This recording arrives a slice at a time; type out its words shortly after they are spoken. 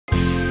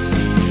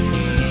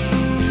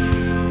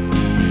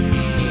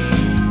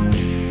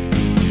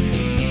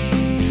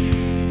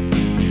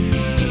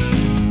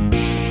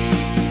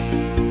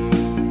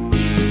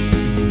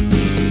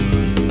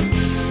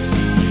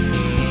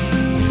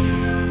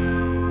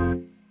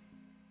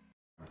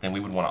then we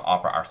would want to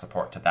offer our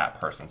support to that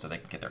person so they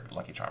can get their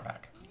lucky charm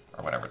back.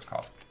 Or whatever it's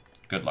called.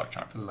 Good luck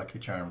charm. Lucky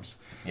charms.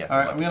 Yes. All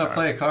right, I'm going to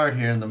play a card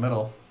here in the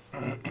middle.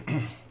 Am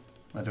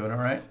I doing it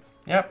right?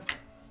 Yep.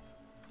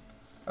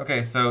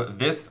 Okay, so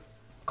this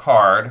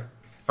card,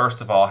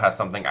 first of all, has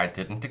something I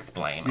didn't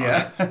explain on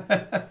it.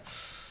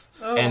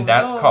 And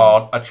that's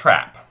called a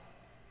trap.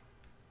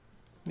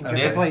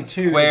 This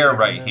square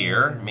right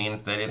here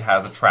means that it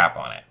has a trap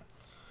on it.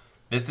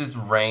 This is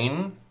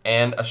rain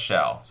and a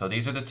shell. So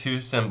these are the two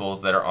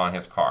symbols that are on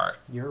his card.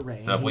 Your rain.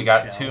 So if we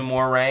got 2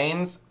 more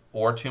rains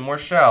or 2 more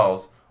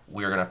shells,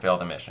 we're going to fail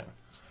the mission.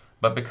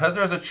 But because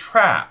there's a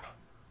trap,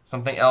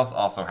 something else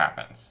also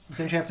happens.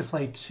 Don't you have to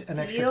play an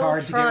extra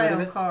card to get rid of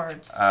it?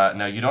 Cards.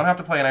 No, you don't have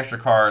to play an extra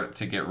card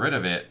to get rid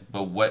of it.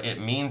 But what it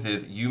means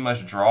is you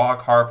must draw a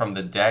card from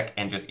the deck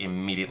and just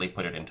immediately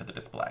put it into the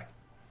display.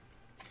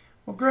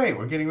 Well, great.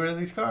 We're getting rid of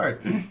these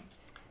cards.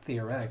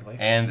 Theoretically.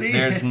 And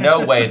there's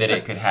no way that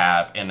it could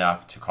have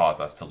enough to cause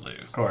us to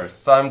lose. Of course.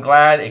 So I'm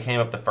glad it came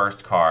up the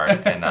first card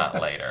and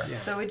not later. Yeah.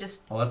 So we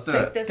just let's do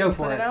take this and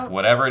put it out?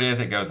 Whatever it is,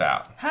 it goes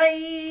out.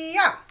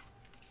 Hi-ya!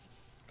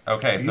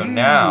 Okay, so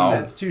now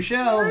that's 2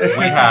 shells.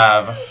 We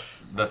have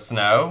the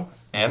snow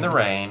and the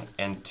rain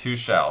and 2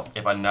 shells.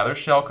 If another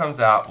shell comes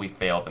out, we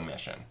fail the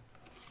mission.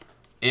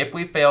 If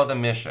we fail the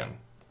mission,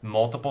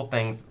 multiple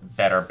things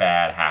that are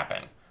bad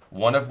happen.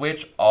 One of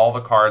which, all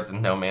the cards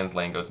in No Man's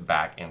Land goes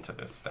back into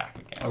this stack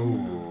again.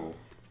 Ooh.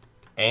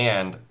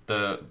 And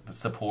the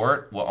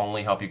support will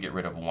only help you get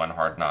rid of 1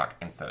 hard knock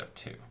instead of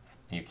 2.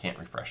 You can't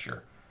refresh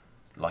your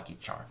lucky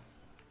charm.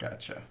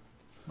 Gotcha.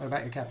 What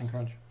about your Captain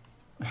Crunch?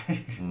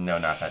 No,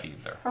 not that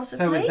either.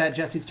 So is that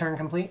Jesse's turn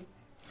complete?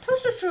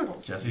 Toaster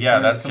strudels. Yeah,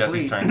 that's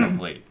Jesse's turn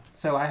complete.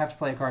 So I have to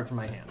play a card from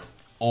my hand.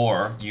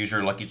 Or use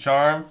your lucky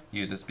charm,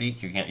 use a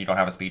speech. You don't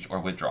have a speech, or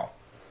withdraw.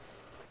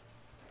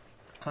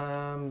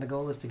 The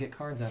goal is to get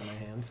cards out of my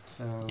hand,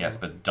 so... Yes,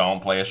 but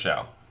don't play a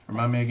shell.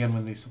 Remind me again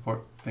when these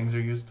support things are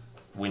used.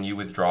 When you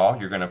withdraw,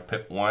 you're going to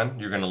pick one.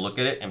 You're going to look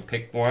at it and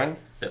pick one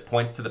that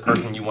points to the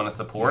person you want to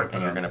support,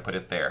 and you're going to put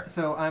it there.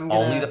 So I'm gonna...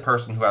 Only the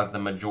person who has the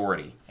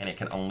majority, and it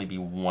can only be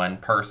one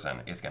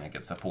person, is going to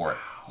get support.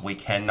 We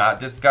cannot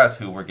discuss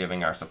who we're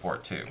giving our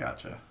support to.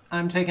 Gotcha.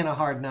 I'm taking a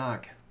hard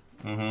knock.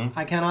 Mm-hmm.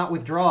 I cannot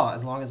withdraw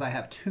as long as I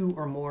have 2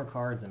 or more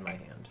cards in my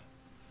hand.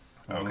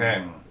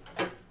 Okay.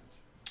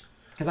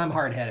 Because I'm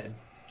hard-headed.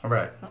 All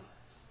right.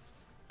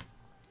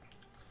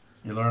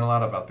 You learn a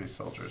lot about these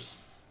soldiers.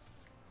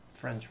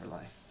 Friends for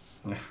life.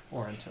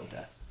 Or until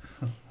death.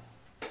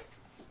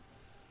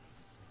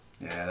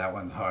 Yeah, that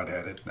one's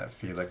hard-headed, that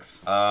Felix.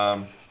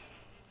 All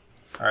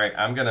right,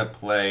 I'm going to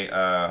play...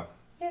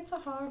 It's a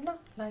hard knock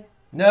life.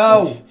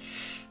 No!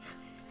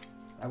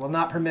 I will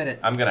not permit it.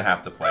 I'm going to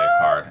have to play a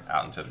card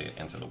out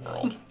into the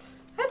world.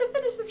 I had to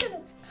finish the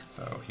sentence.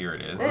 So here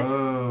it is.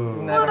 Oh.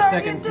 Isn't that our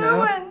second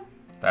snow?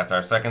 That's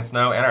our second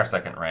snow and our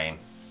second rain.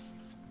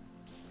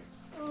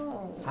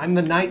 Oh. I'm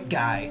the night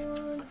guy.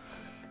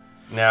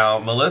 Now,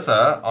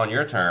 Melissa, on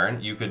your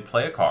turn, you could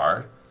play a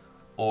card,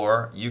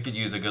 or you could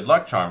use a good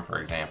luck charm, for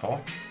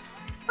example.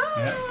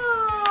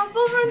 Ah,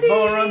 Volrundi!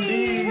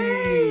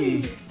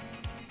 Volrundi!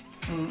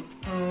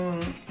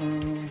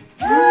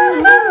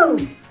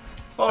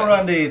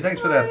 Volrundi, thanks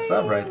for that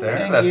sub right there.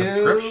 Thanks for that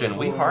subscription.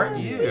 We heart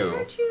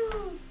you.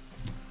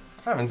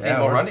 I haven't seen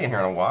Volrundi in here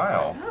in a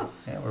while.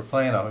 Yeah, we're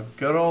playing a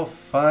good old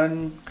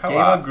fun game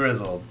of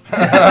Grizzled.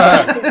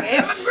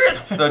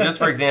 So just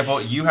for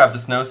example, you have the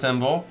snow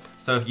symbol.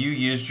 So if you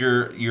used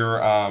your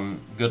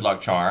good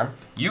luck charm,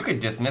 you could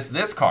dismiss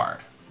this card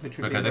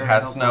because it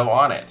has snow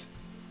on it.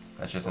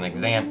 That's just an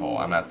example.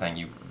 I'm not saying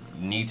you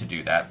need to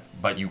do that,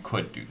 but you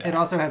could do that. It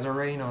also has a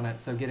rain on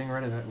it, so getting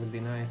rid of it would be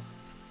nice.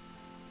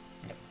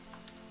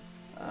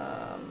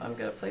 I'm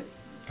gonna play.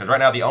 Because right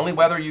now the only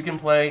weather you can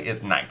play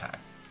is nighttime.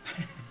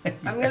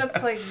 I'm gonna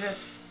play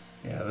this.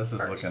 Yeah, this is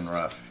looking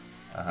rough.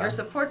 Your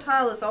support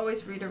tile is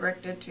always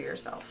redirected to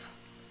yourself.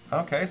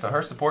 Okay, so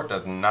her support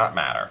does not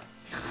matter.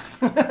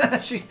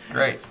 She's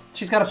great.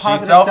 She's got a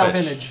positive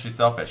self-image. She's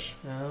selfish.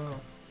 Oh.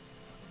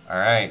 All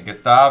right,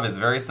 Gustav is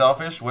very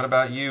selfish. What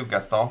about you,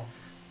 Gaston?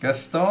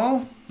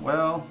 Gaston?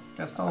 Well,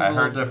 Gaston's a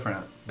little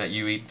different. That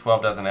you eat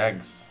 12 dozen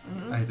eggs.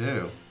 I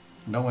do.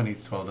 No one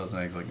eats 12 dozen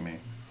eggs like me.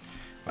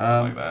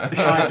 Something like that.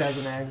 5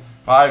 dozen eggs.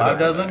 5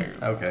 dozen?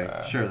 Eggs.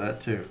 Okay, sure,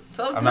 that too.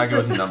 I'm not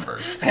good with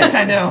numbers. Yes,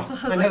 I know.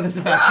 I know this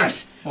about you.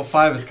 Well,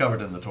 5 is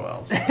covered in the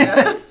 12s.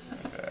 Yes.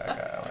 Okay,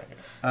 I like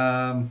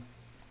it.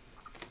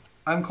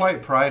 I'm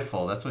quite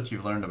prideful. That's what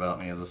you've learned about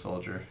me as a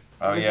soldier.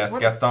 Oh yes,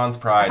 Gaston's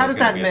pride. How does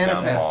that be his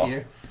manifest downfall.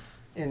 you?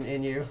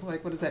 In you?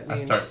 Like, what does that mean?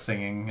 I start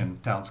singing in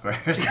town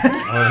squares. What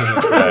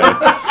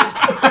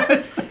does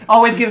it say?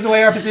 Always gives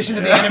away our position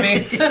to the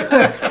enemy.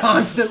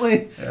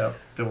 Constantly. Yep.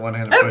 Do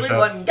one-handed push-ups.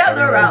 Everyone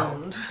gather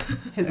around.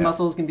 His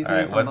muscles can be seen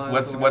All right,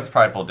 from what's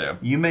prideful do?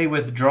 You may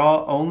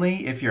withdraw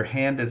only if your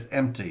hand is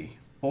empty,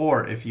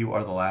 or if you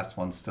are the last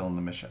one still in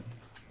the mission.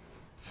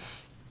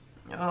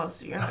 Oh,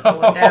 so you're not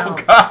going down.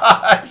 Oh,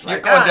 gosh. You're My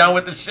going God. down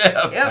with the ship.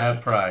 Yep.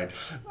 Have pride.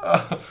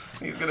 Oh,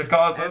 he's going to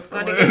cause us to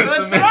Gonna lose get you the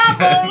in mission.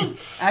 trouble.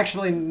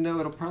 Actually, no,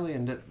 it'll probably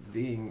end up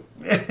being...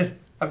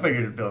 I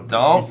figured it'd be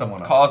Don't someone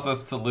else. cause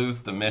us to lose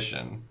the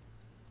mission.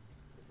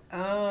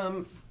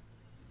 How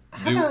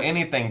Do about-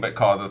 anything but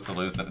cause us to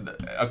lose the...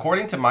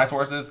 According to my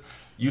sources,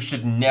 you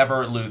should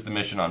never lose the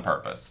mission on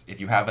purpose. If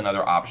you have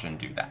another option,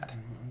 do that.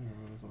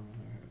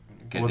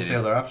 'Cause What's it the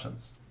is- other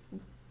options?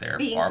 There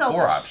Being are selfish.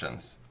 4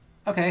 options.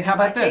 Okay, how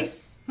about my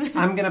this?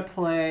 I'm gonna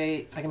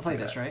play... I can play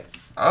this, right?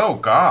 Oh,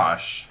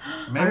 gosh.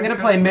 I'm gonna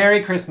play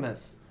Merry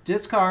Christmas.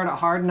 Discard a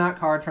hard knock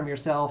card from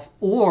yourself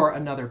or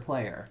another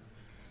player.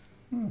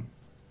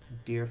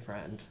 Dear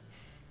friend,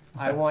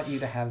 I want you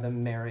to have the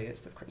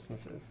merriest of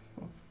Christmases.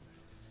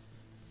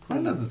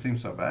 That doesn't seem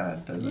so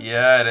bad, does it?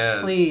 Yeah, it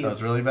is. Please. So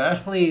it's really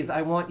bad? Please,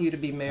 I want you to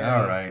be merry.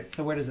 All right.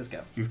 So where does this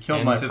go? You've killed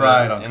Into my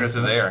pride on into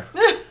Christmas. there.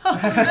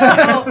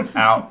 No.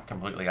 Out.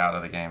 Completely out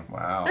of the game.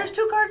 Wow. There's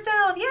 2 cards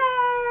down.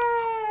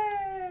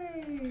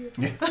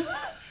 Yay!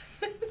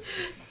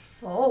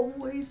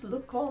 Always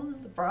look on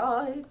the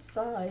bright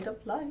side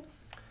of life.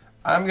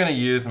 I'm going to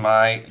use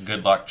my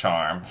good luck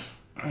charm.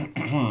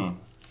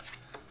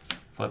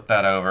 Flip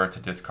that over to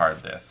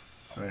discard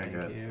this. Very Thank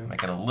good. you.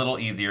 Make it a little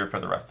easier for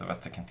the rest of us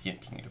to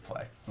continue to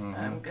play.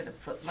 I'm gonna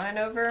flip mine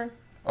over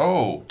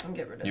Oh, and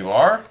get rid of you this.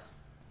 are?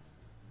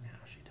 Now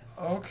she does.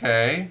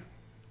 Okay.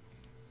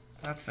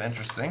 That's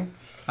interesting.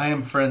 I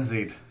am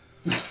frenzied.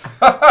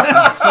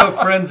 I'm so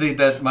frenzied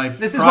that my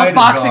This is pride what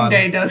Boxing gone.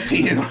 Day does to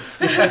you.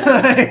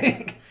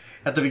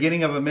 At the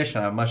beginning of a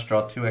mission, I must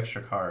draw 2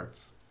 extra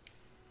cards.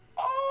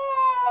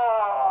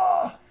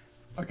 Oh!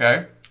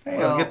 Okay, Hey,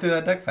 Well- I'll get through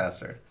that deck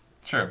faster.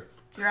 true.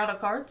 You're out of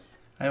cards?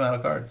 I am out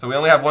of cards. So we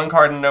only have 1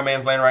 card in No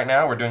Man's Land right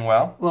now. We're doing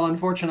well. Well,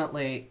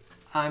 unfortunately,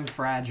 I'm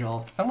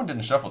fragile. Someone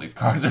didn't shuffle these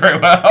cards very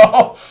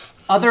well.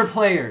 Other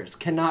players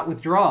cannot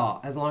withdraw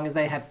as long as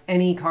they have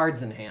any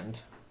cards in hand.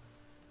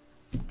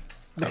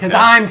 Because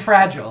Okay. I'm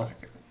fragile.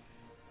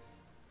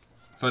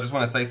 So I just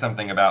want to say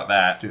something about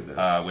that, Let's do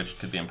this. which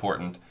could be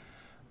important,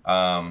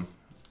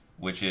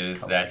 which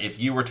is that if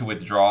you were to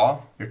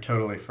withdraw, You're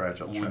totally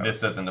fragile. this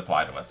Travis. doesn't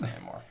apply to us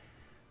anymore.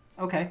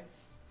 Okay.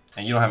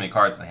 And you don't have any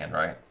cards in hand,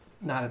 right?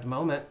 Not at the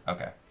moment.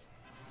 Okay.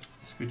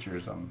 Scoot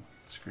yours on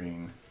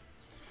screen.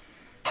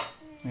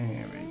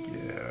 There we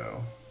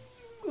go.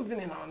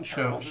 Moving in on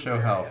Show Charles'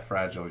 how area.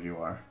 fragile you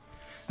are.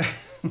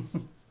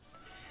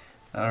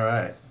 All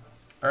right.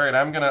 All right,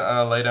 I'm going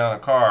to lay down a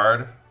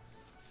card.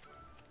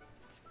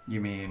 You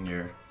mean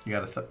you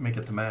got to make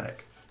it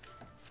thematic?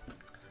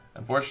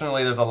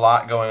 Unfortunately, there's a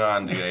lot going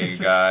on today, you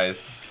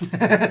guys.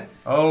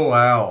 Oh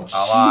wow!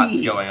 A lot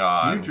Jeez. going You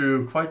on.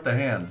 drew quite the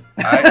hand.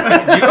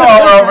 You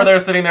all are over there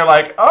sitting there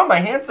like, oh, my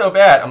hand's so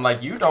bad. I'm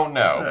like, you don't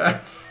know.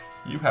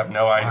 You have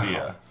no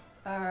idea.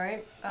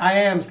 Alright. I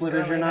am,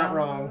 Slivers, gonna you're lay not down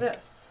wrong.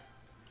 This.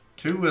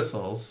 2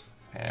 whistles,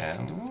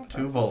 And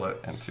 2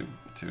 bullets. and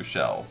two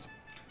shells.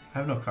 I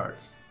have no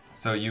cards.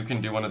 So you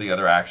can do one of the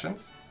other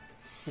actions,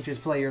 Which is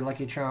play your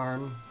lucky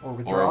charm or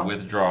withdraw. or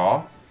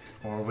withdraw.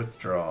 Or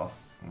withdraw.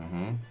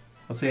 Mm-hmm.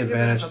 What's the You could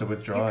advantage get to rid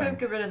of You withdrawing? could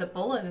get rid of the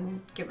bullet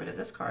and get rid of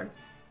this card.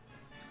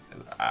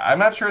 I'm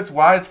not sure it's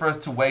wise for us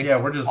to waste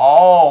Yeah, we're just-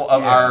 all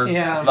of Yeah. our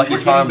Yeah. lucky We're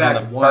getting charms back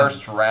on the one.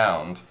 first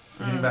round.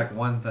 You're getting back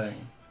one thing.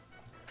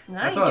 And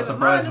I ain't thought I was giving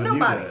mine surprised to when you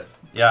nobody. did it.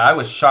 Yeah, I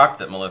was shocked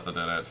that Melissa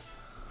did it.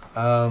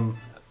 The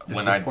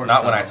When I support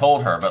not when I style.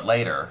 told her, but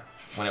later,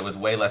 when it was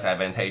way less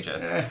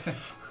advantageous.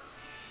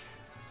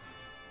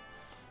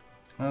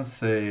 Let's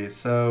see.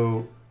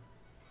 So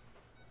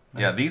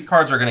Yeah, these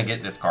cards are going to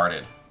get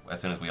discarded as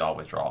soon as we all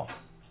withdraw.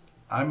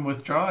 I'm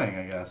withdrawing,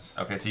 I guess.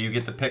 Okay, so you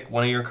get to pick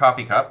one of your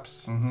coffee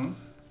cups, Mm-hmm.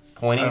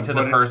 pointing And to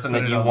the put it- person put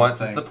that it you on the want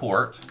to thing.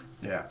 support,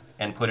 Yeah.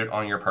 and put it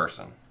on your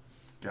person.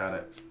 Got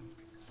it.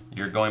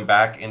 You're going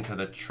back into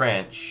the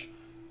trench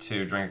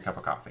to drink a cup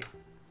of coffee.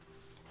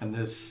 And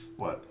this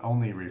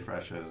only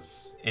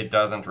refreshes. It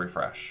doesn't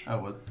refresh. Oh,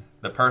 what?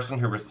 The person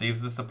who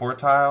receives the support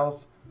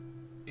tiles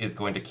is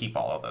going to keep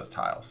all of those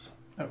tiles.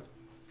 Oh.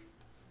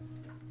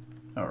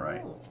 All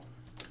right.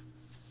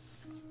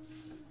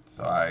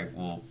 So I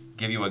will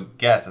give you a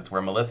guess as to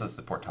where Melissa's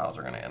support tiles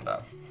are going to end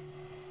up.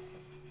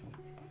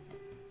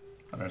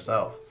 On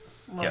herself.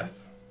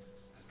 Yes.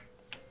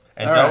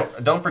 And All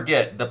don't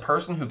forget, the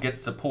person who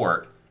gets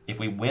support, if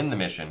we win the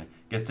mission,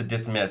 gets to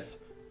dismiss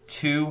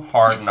 2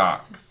 hard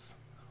knocks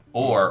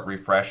or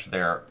refresh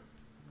their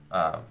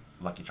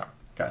lucky charm.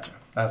 Gotcha.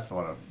 That's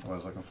what I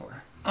was looking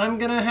for. I'm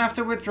gonna have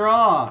to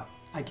withdraw.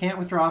 I can't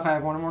withdraw if I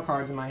have one or more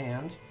cards in my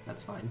hand.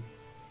 That's fine.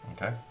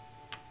 Okay.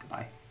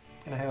 Goodbye.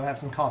 Gonna go have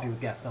some coffee with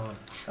Gaston.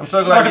 I'm so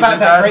Talk glad you about did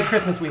that great that.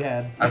 Christmas we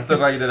had. I'm so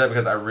glad you did that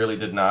because I really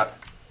did not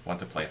want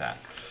to play that.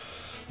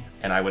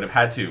 And I would have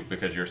had to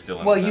because you're still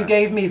in Well, the you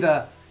gave me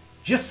the,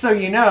 just so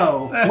you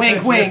know,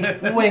 wink, wink,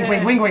 wink,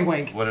 wink, wink, wink,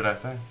 wink. What did I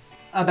say?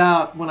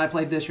 About when I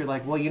played this, you're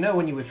like, well, you know,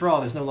 when you withdraw,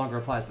 this no longer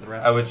applies to the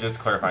rest. I was just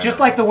clarifying. Just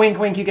like the wink,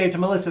 wink you gave to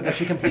Melissa that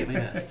she completely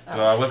missed. So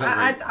I wasn't.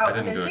 I I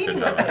didn't do a see good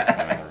you job with of this.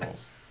 explaining the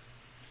rules.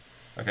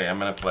 Okay, I'm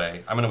gonna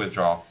play. I'm gonna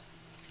withdraw.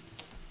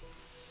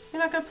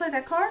 You're not gonna play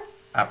that card?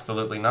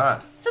 Absolutely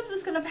not.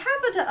 Something's gonna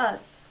happen to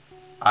us.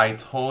 I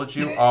told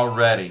you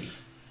already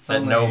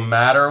that no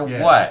matter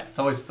what, it's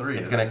always 3.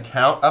 It's going to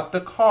count up the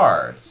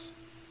cards,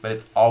 but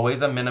it's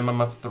always a minimum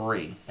of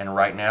 3. And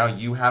right now,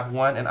 you have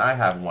 1 and I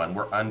have 1.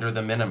 We're under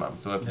the minimum.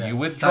 So if you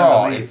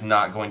withdraw, it's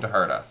not going to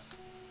hurt us.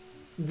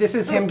 This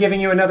is him giving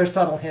you another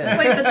subtle hint.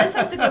 Wait, but this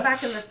has to go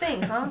back in the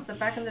thing, huh? The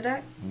back in the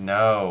deck?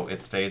 No,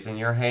 it stays in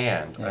your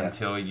hand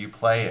until you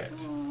play it.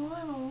 Oh, I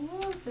don't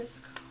want this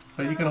card.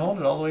 But you can hold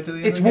it all the way to the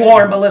end. It's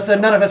war, Melissa.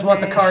 None of us want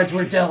the cards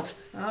we're dealt.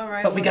 All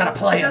right. But we gotta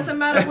play It them. doesn't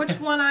matter which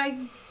one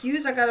I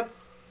use.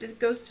 It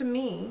goes to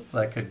me.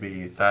 That could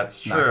be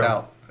That's knocked true.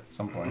 out at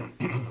some point.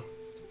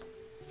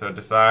 So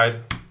decide.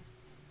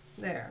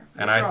 There.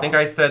 And I think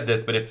I said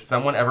this, but if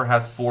someone ever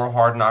has 4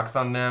 hard knocks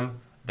on them,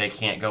 they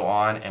can't go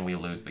on and we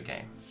lose the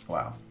game.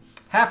 Wow.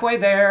 Halfway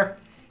there,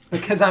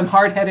 because I'm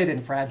hard-headed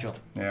and fragile.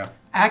 Yeah.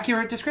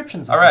 Accurate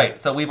descriptions. All right,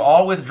 so we've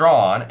all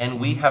withdrawn and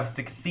we have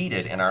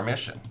succeeded in our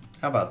mission.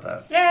 How about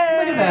that? Yay!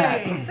 Look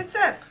at that.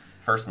 Success.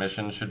 First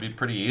mission should be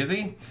pretty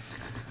easy.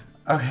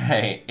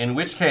 Okay, in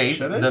which case,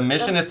 Should it? the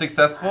mission is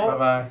successful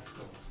Bye-bye.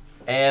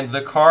 and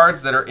the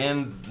cards that are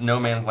in No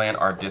Man's Land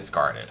are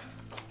discarded.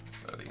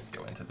 So these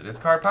go into the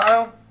discard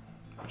pile,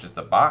 which is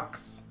the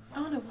box. I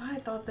don't know why I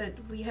thought that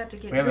we had to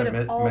get We rid haven't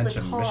of all the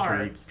mentioned mystery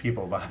cards.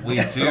 people. We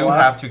do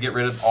have to get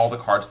rid of all the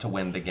cards to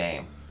win the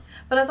game.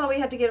 But I thought we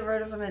had to get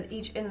rid of them at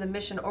each end of the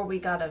mission, or we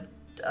got a.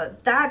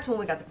 That's when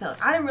we got the penalty.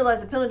 I didn't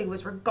realize the penalty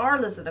was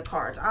regardless of the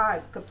cards.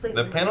 I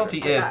completely. The penalty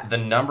is misunderstood the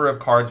that. number of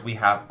cards we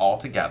have all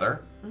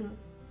together.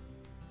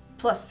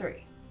 Plus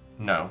 3.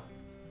 No,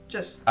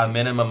 Just. a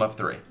minimum of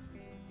 3.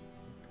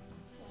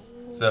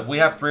 So if we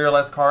have 3 or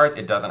less cards,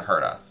 it doesn't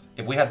hurt us.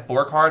 If we had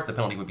 4 cards, the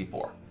penalty would be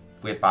 4.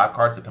 If we had 5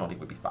 cards, the penalty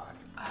would be 5.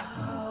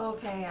 Oh,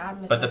 okay, I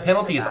misunderstood. But the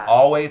penalty is that.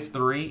 always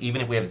 3, even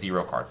if we have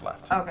 0 cards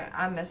left. Okay,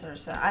 I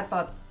misunderstood. I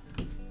thought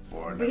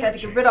we had to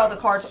get rid of all the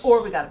cards,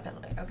 or we got a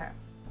penalty. Okay,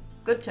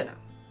 good to know.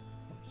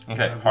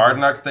 Okay, hard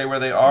knocks stay where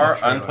they are.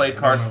 Sure. Unplayed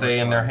cards stay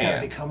in their Gotta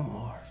hand. become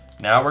more.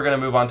 Now we're going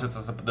to move on to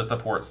the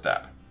support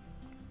step.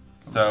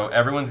 So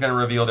everyone's going to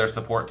reveal their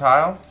support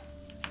tile.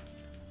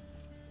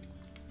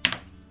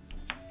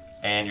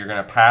 And you're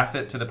going to pass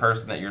it to the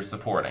person that you're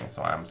supporting.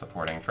 So I'm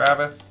supporting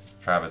Travis.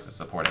 Travis is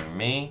supporting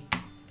me.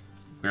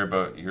 We're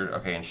both,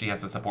 okay, and she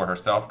has to support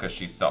herself because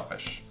she's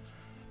selfish.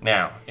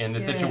 Now, in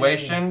this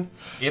situation,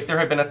 if there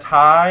had been a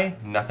tie,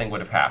 nothing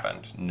would have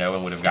happened. No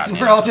one would have gotten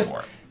We're all any just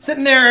support.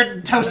 sitting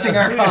there toasting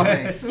our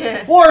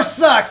coffee. War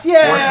sucks,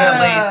 yeah!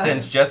 Fortunately,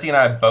 since Jesse and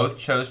I both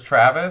chose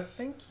Travis,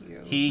 Thank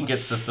you. he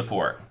gets the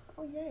support.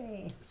 Oh,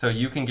 yay. So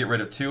you can get rid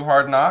of 2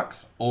 hard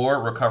knocks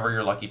or recover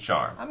your lucky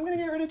charm. I'm gonna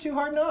get rid of 2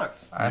 hard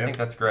knocks. I think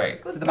that's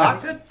great. To the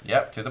box.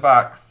 Yep, to the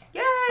box.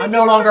 Yay! I'm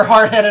no longer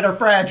hard-headed or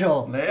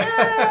fragile.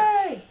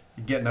 Yay!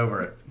 You're getting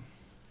over it.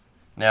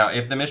 Now,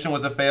 if the mission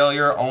was a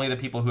failure, only the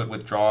people who had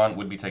withdrawn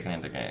would be taken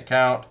into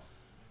account,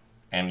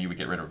 and you would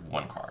get rid of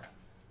 1 card.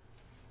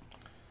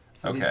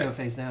 So these Okay. go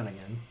face down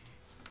again.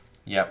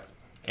 Yep.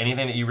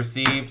 Anything that you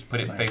received,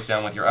 put it face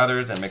down with your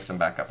others and mix them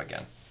back up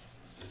again.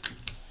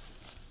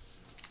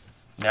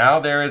 Now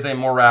there is a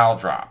morale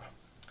drop.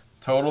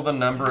 Total the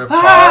number of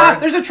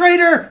cards. There's a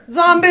traitor!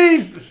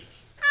 Zombies!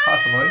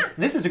 Possibly.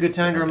 This is a good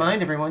time to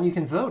remind everyone you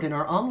can vote in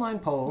our online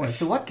poll as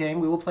to what game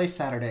we will play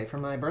Saturday for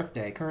my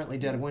birthday. Currently,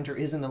 Dead of Winter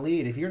is in the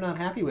lead. If you're not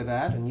happy with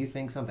that and you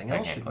think something I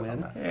else can't should click on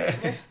win,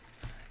 that.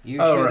 you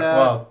Oh, should, right.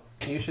 Well,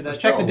 you should there's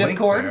check still the a link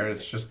Discord. there.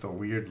 It's just a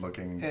weird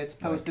looking. It's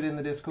posted in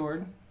the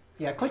Discord.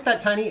 Yeah, click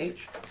that tiny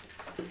H.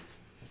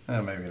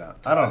 Maybe not.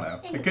 I don't know.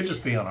 It could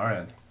just be on our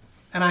end.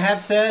 And I have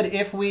said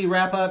if we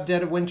wrap up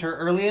Dead of Winter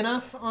early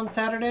enough on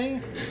Saturday,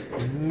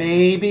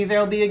 maybe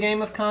there'll be a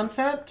game of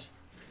Concept.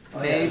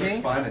 Maybe.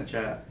 It's fine in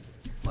chat.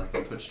 Like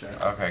in Twitch chat.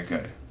 Okay,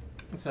 good.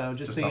 So just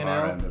Just so on you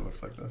our know, end, it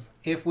looks like this.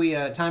 if we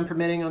time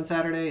permitting on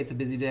Saturday, it's a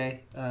busy day.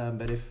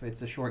 But if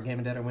it's a short game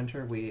of Dead of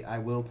Winter, I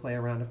will play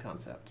a round of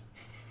Concept.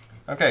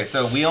 Okay,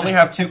 so we only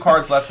have 2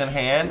 cards left in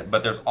hand,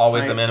 but there's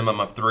always a minimum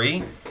of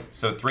 3.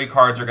 So 3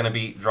 cards are going to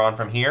be drawn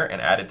from here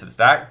and added to the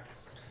stack.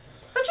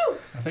 Achoo!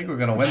 I think we're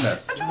gonna win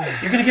this.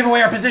 You're gonna give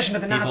away our position to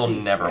the People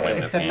Nazis. never win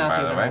this Except game, by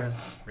Nazis the are way. around.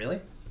 Really?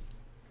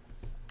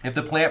 If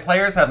the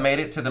players have made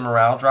it to the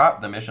morale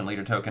drop, the mission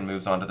leader token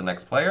moves on to the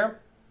next player,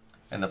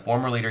 and the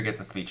former leader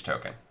gets a speech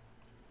token.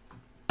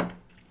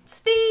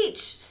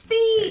 Speech! Speech!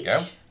 There you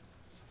go.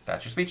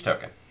 That's your speech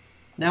token.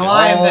 Now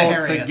I am the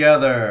All hairiest.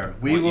 together.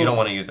 We Well, will. you don't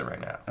want to use it right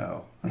now.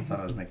 Oh, I thought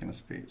I was making a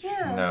speech.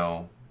 Yeah.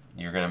 No,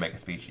 you're going to make a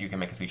speech. You can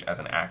make a speech as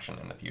an action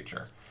in the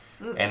future.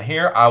 And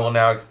here I will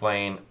now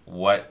explain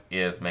what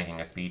is making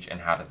a speech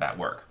and how does that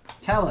work.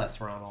 Tell us,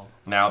 Ronald.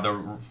 Now,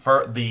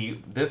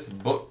 this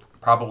book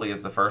probably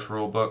is the first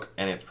rule book,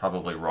 and it's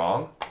probably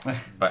wrong,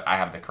 but I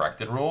have the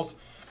corrected rules.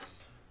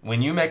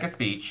 When you make a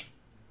speech,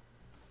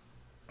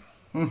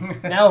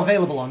 Now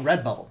available on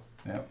Redbubble.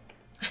 Yep.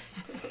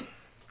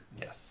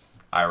 yes,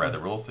 I read the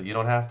rules, so you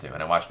don't have to,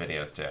 and I watch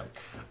videos too.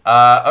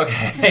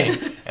 Okay,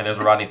 and there's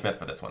a Rodney Smith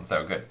for this one,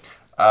 so good.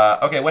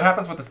 Okay, what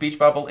happens with the speech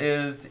bubble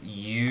is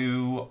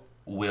you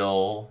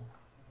will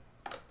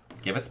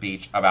give a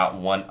speech about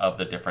one of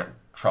the different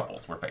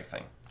troubles we're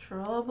facing.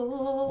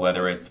 Trouble.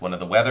 Whether it's one of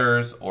the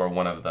weathers or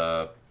one of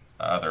the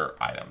other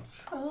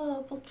items.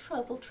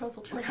 Trouble.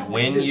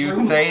 When you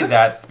say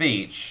that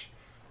speech,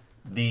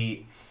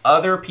 the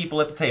other people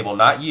at the table,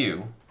 not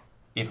you,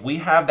 if we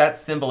have that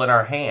symbol in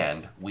our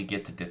hand, we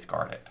get to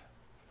discard it.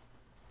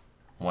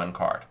 One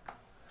card.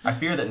 I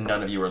fear that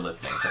none of you are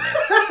listening to me.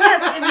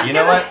 Yes, if You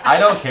know what? I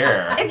don't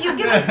care. If you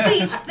give a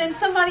speech, then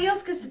somebody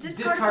else gets to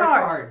discard a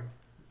card.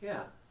 Yeah.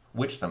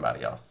 Which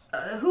somebody else?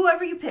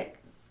 Whoever you pick.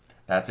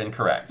 That's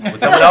incorrect. Would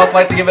someone else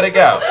like to give it a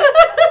go?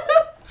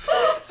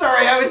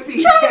 Sorry, I was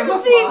being Charles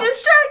was being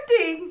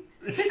distracting.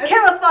 His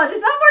camouflage is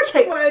not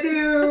working. What I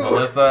do?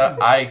 Melissa,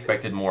 I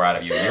expected more out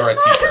of you. You're a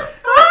teacher.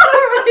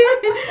 Sorry.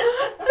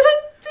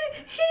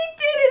 He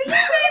did it. He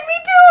made me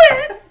do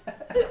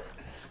it.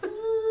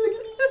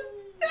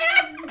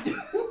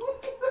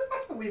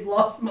 We've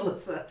lost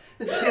Melissa,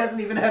 and she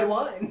hasn't even had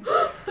wine. All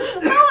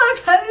I've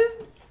had is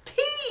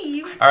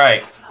tea. All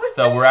right.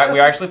 So we're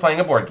actually playing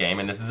a board game,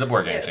 and this is a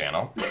board game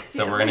channel.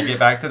 So we're gonna get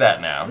back to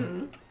that now.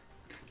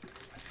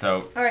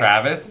 So right,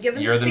 Travis, give him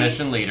the you're the speech.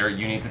 mission leader.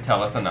 You need to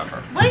tell us a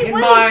number. Wait.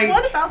 My-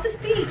 What about the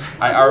speech?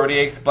 I already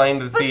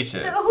explained the But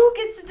speeches. who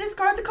gets to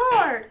discard the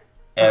card?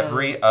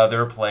 Every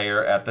other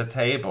player at the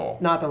table.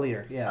 Not the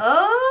leader. Yeah.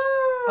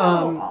 Oh,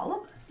 all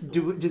of us.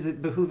 Does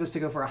it behoove us to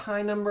go for a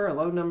high number, a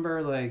low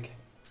number? Like,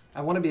 I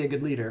want to be a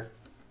good leader.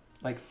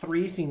 Like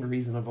 3 seemed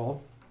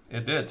reasonable.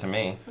 It did to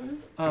me.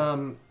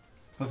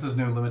 What's his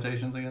new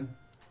limitations again?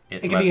 It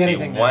can must be be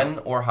anything now. 1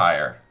 or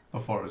higher.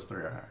 Before it was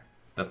 3 or higher.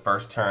 The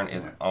first turn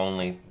is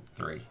only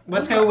 3.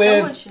 Let's go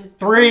Someone with should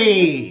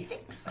 3.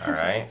 D6. All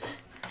right.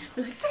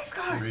 Like 6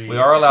 cards. We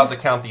are allowed to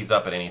count these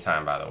up at any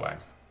time, by the way.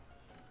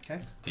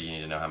 Okay. Do you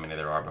need to know how many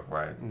there are before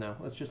I... No,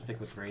 let's just stick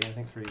with 3. I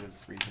think 3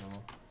 was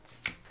reasonable.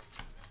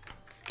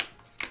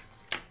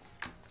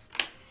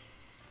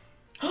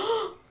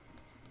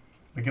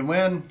 We can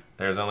win.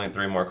 There's only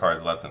 3 more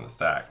cards left in the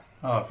stack.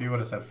 Oh, if you would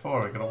have said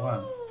 4, we could have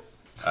won.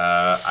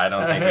 I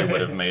don't think we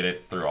would have made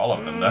it through all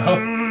of them,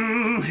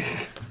 though.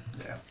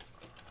 Yeah.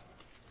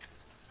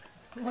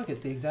 Look,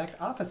 it's the exact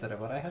opposite of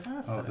what I had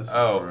asked. Oh, this is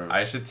Oh, gross.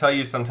 I should tell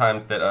you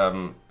sometimes that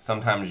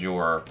sometimes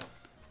your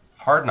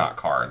hard knot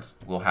cards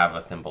will have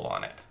a symbol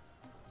on it.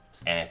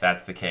 And if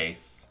that's the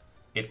case,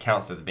 it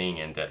counts as being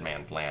in Dead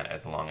Man's Land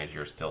as long as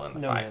you're still in the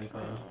No fight. man's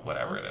land.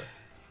 Whatever it is.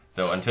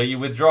 So until you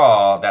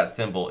withdraw, that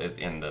symbol is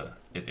in the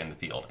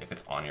field if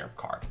it's on your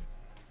card.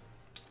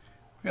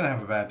 We're going to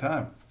have a bad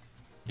time.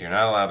 You're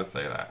not allowed to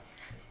say that.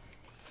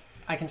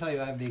 I can tell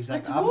you I have the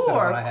exact It's opposite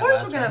war. of what I Of had course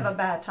last we're going to time. have a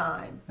bad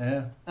time.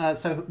 Yeah.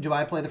 So do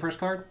I play the first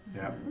card?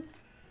 Yeah.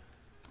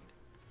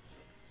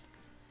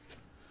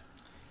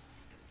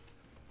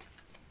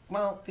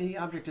 Well, the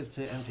object is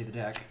to empty the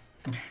deck.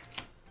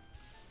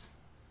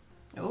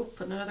 Oh,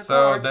 put another So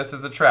card. this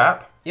is a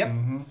trap. Yep.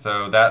 Mm-hmm.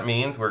 So that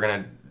means we're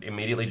going to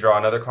immediately draw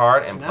another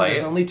card and Now play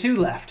there's it. only 2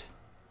 left.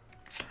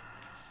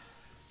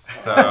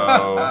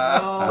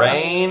 So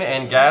rain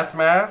and gas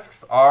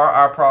masks are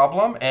our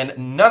problem,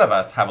 and none of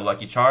us have a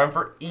lucky charm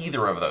for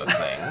either of those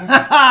things.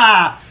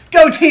 Ha!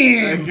 Go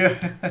team!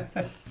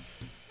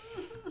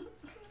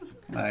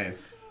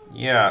 Nice.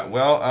 Yeah,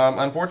 well,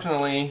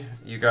 unfortunately,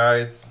 you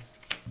guys,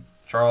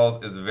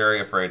 Charles is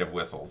very afraid of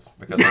whistles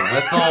because a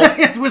whistle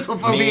It's whistle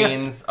phobia.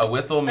 means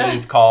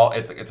call.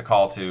 It's a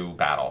call to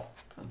battle.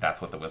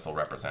 That's what the whistle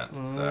represents.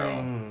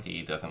 So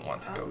he doesn't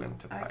want to go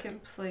into the I fight. can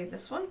play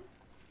this one.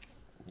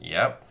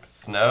 Yep,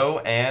 snow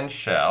and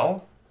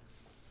shell.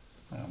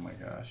 Oh my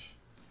gosh.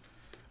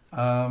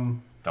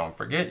 Don't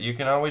forget, you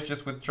can always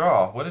just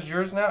withdraw. What is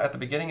yours now? At the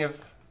beginning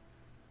of...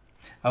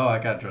 Oh, I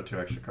got to draw 2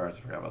 extra cards.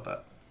 I forgot about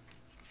that.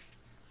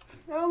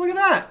 Oh, look at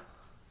that.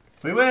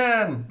 We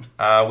win!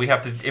 we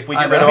have to... If we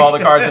get rid of all the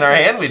cards in our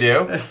hand, we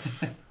do.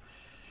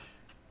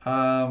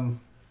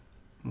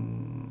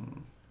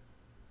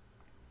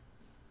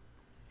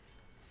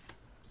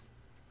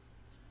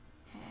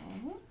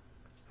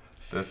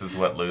 This is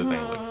what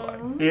losing looks like.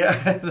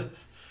 Yeah.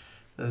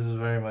 This is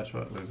very much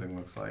what losing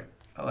looks like.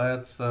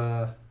 Let's,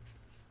 I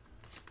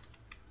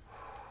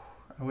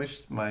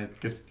wish my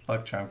good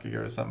luck charm could get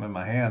rid of something in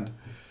my hand.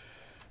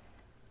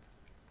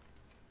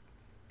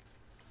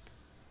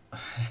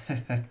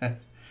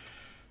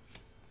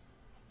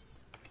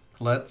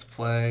 Let's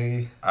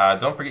play.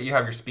 Don't forget you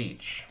have your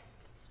speech.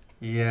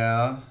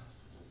 Yeah.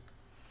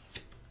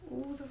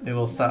 Ooh,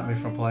 It'll stop me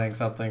from playing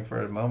something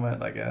for a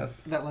moment, I guess.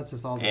 That lets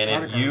us all And discard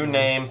a if card. you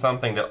name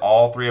something that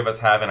all 3 of us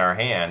have in our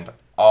hand,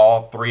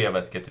 all 3 of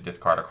us get to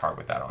discard a card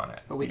with that on it.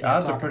 But we The can't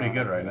odds are talk pretty about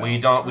good it. right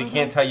now. We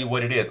can't tell you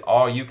what it is.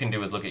 All you can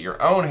do is look at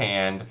your own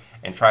hand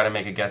and try to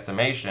make a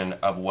guesstimation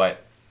of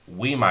what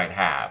we might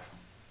have.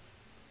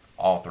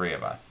 All 3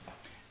 of us.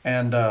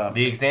 And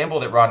The example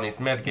that Rodney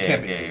Smith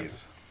can't gave. be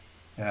these.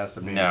 It has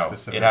to be No,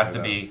 specific. it has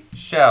to be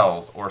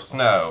shells or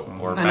snow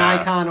or An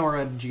mass. icon or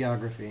a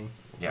geography.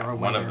 Yeah, or a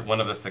one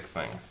weather. of the 6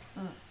 things.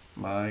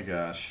 My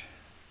gosh.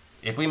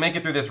 If we make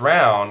it through this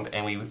round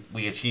and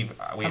we achieve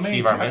How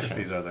many our geographies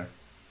mission, are there?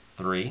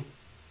 3.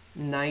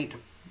 Night,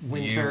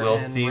 winter, You will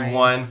and see rain.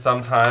 one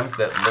sometimes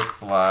that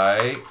looks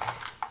like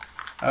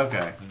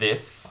Okay.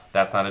 That's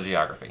not a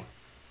geography.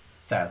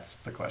 That's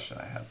the question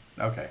I had.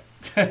 Okay.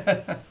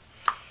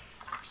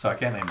 So I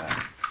can't name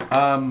that.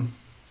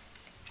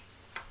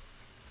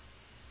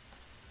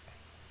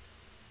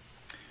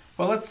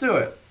 Well, let's do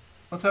it.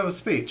 Let's have a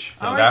speech.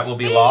 So that will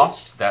be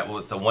lost.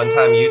 It's a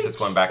one-time use. It's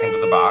going back into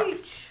the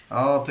box.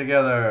 All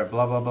together.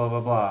 Blah, blah, blah,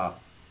 blah, blah.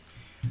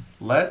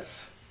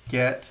 Let's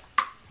get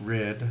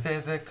rid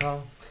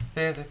Physical.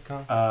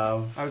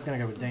 of... I was gonna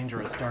go with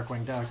dangerous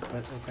Darkwing Duck,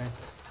 but okay.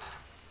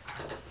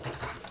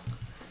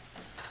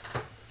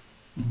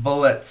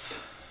 bullets.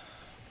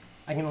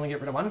 I can only get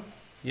rid of one.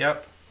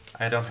 Yep.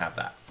 I don't have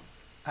that.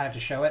 I have to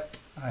show it.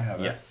 I have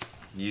it. Yes.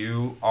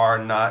 You are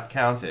not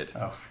counted.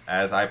 Oh.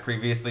 As I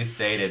previously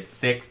stated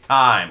 6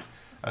 times.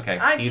 Okay,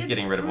 he's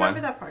getting rid of one.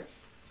 Remember that part.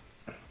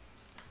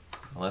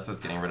 Melissa's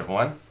getting rid of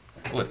one.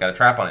 Ooh, it's got a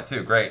trap on it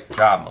too. Great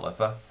job,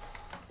 Melissa.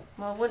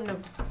 Well, it wouldn't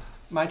have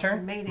My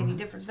turn? made any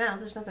difference now.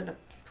 There's nothing to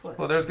put.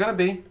 Well, there's gonna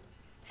be.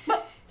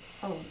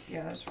 Oh,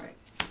 yeah, that's right.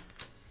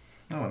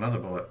 Oh, another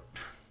bullet.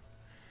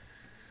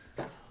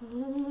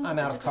 I'm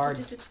out of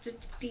cards.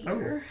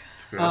 Dear.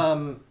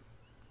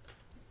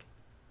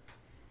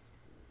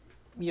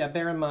 Yeah,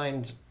 bear in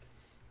mind,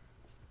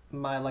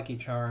 my Lucky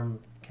Charm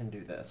can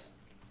do this.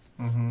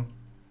 Mm-hmm.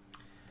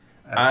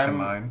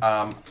 Mine.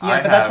 Yeah,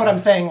 but that's what I'm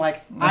saying.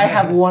 Like, I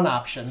have one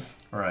option.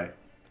 Right.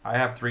 I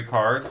have 3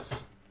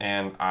 cards,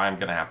 and I'm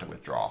gonna have to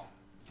withdraw.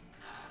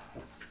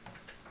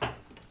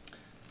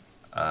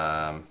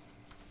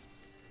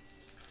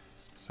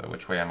 So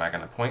which way am I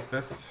gonna point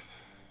this?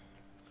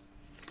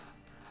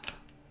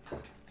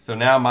 So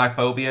now my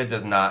phobia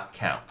does not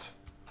count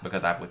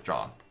because I've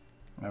withdrawn.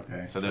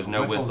 Okay. So there's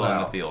no whistle in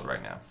the field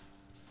right now.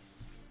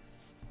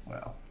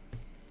 Well.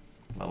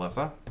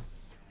 Melissa?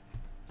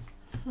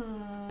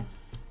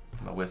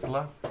 The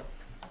whistler?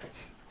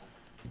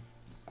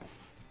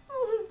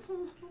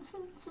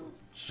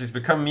 She's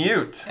become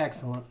mute.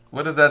 Excellent.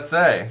 What does that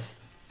say?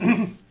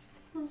 You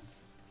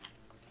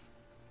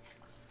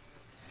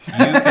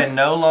can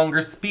no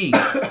longer speak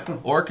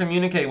or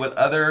communicate with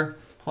other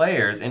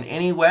players in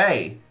any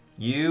way.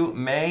 You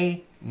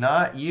may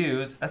not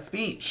use a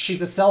speech.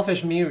 She's a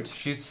selfish mute.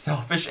 She's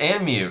selfish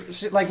and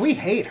mute. Like, we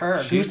hate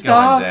her. She's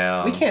Gustav, going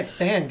down. we can't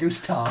stand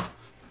Gustav.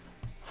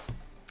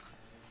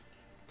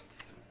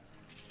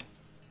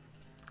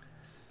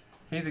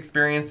 He's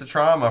experienced a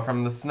trauma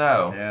from the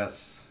snow.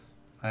 Yes.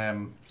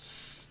 I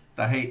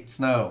hate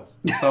snow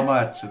so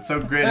much. It's so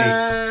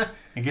gritty.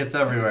 It gets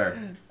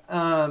everywhere.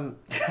 You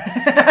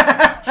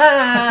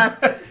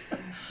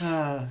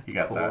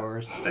got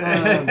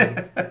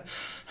that.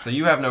 So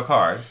you have no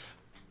cards.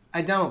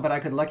 I don't, but I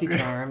could Lucky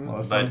Charm.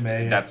 Well, but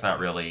that's not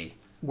really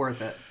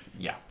worth it.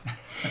 Yeah.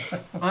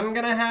 I'm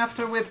gonna have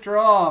to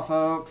withdraw,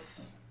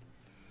 folks.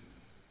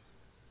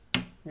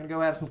 I'm gonna go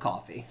have some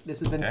coffee. This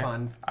has been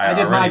fun. I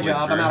did my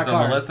job. I'm out of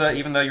cards. Melissa,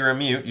 even though you're a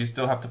mute, you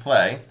still have to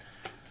play.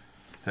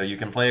 So you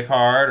can play a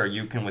card or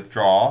you can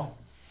withdraw.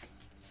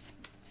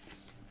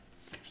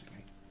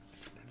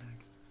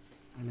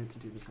 I meant to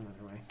do this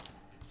another way.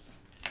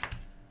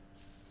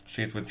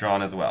 She's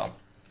withdrawn as well.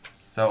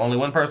 So only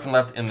one person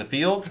left in the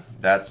field.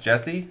 That's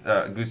Jesse,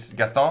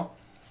 Gaston.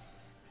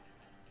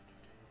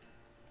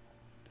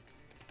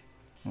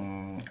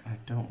 I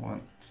don't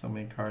want so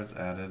many cards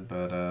added,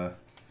 but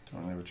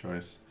don't have a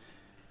choice.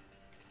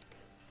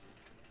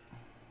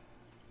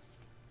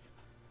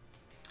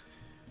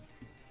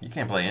 You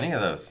can't play any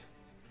of those.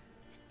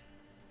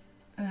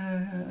 Oh,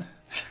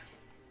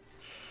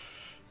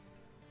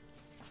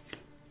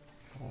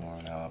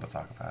 we're not allowed to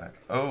talk about it.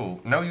 Oh,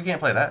 no, you can't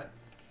play that.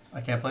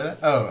 I can't play that?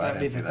 Oh, I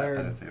That'd didn't be see the that. third.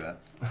 I didn't see that.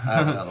 I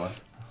have another one.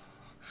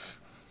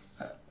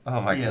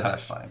 Oh my gosh.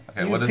 That's fine.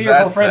 Okay, You what does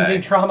fearful that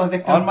frenzied say? trauma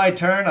victim. On my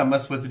turn, I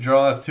must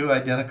withdraw if 2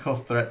 identical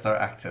threats are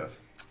active.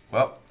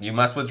 Well, you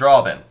must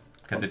withdraw then,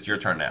 because it's your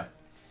turn now.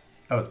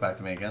 Oh, it's back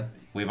to me again?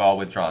 We've all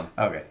withdrawn.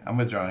 Okay, I'm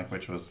withdrawing,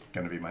 which was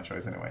going to be my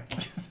choice anyway.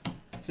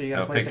 So you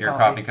gotta place pick a your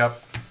coffee coffee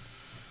cup.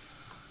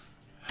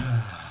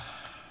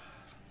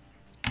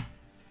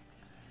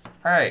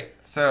 Alright,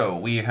 so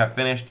we have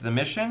finished the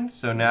mission,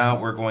 so now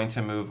we're going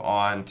to move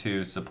on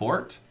to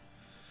support.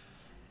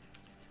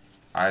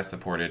 I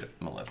supported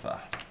Melissa.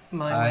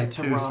 Mine I went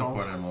to too Ronald.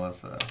 supported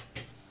Melissa.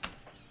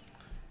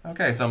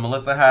 Okay, so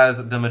Melissa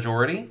has the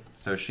majority,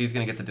 so she's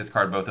going to get to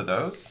discard both of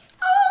those.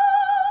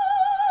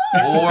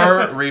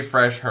 Or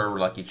refresh her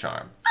lucky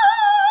charm.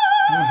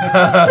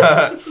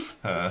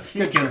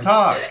 She can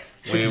talk.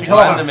 We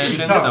won the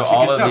mission, so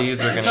all of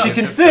these are going to She get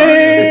can discarded.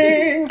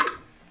 sing!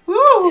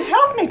 Woo!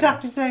 Help me,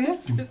 Dr.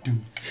 Zayas!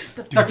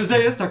 Dr.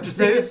 Zayas, Dr.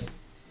 Zayas!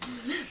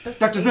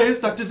 Dr. Zayas,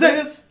 Dr.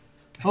 Zayas!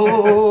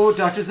 Oh,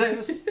 Dr.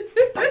 Zayas!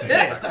 Dr.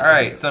 Zayas, All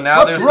right, so now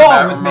What's there's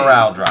wrong the with me?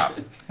 morale drop.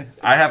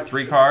 I have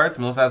 3 cards.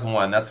 Melissa has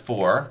 1. That's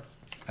 4.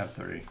 I have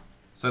 3.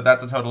 So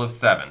that's a total of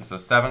 7. So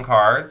 7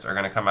 cards are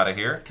going to come out of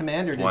here.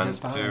 Commander did 1,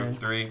 just 2, fine.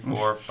 3,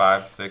 4,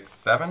 5, 6,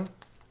 7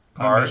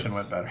 My cards mission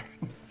went better.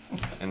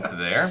 into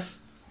there.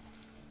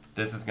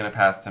 This is going to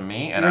pass to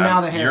me, and You're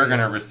now the you're going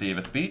to Harriet. receive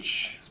a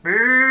speech. Speech!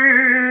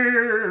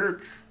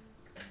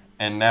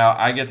 And now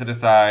I get to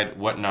decide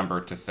what number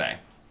to say.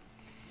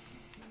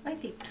 I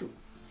think 2.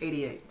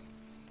 88.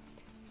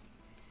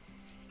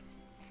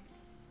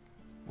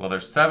 Well,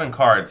 there's 7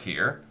 cards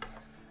here.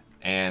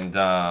 And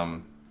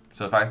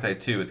so if I say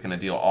 2, it's going to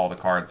deal all the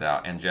cards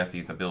out. And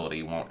Jesse's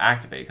ability won't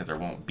activate because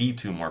there won't be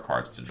 2 more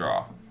cards to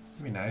draw.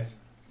 That'd be nice.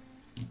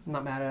 I'm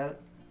not mad at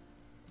it.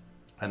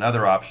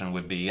 Another option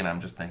would be, and I'm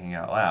just thinking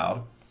out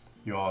loud,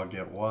 You all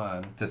get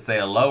 1. to say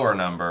a lower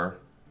number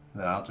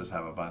Then I'll just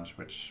have a bunch,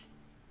 which...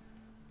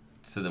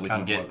 so that we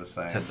Kind can of more get the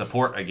same. to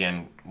support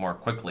again more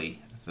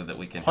quickly so that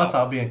we can Plus,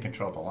 help. I'll be in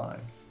control of the line.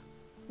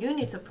 You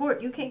need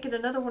support. You can't get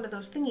another one of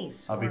those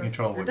thingies. I'll be in or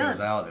control of you're what goes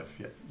done. out if,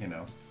 you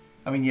know.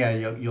 I mean, yeah,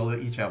 you'll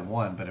each have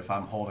 1, but if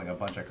I'm holding a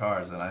bunch of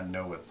cards, then I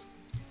know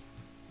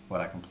what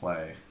I can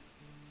play.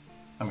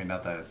 I mean,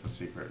 not that it's a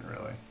secret,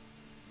 really.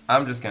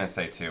 I'm just going to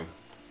say 2.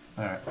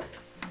 All right.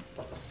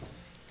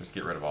 Just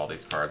get rid of all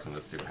these cards and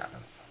just see what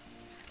happens.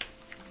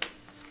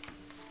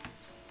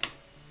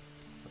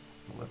 So,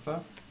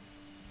 Melissa,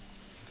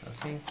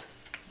 Jesse,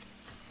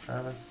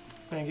 Travis,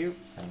 Thank you.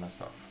 and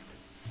myself.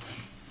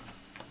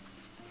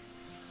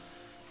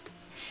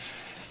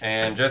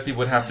 And Jesse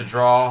would have to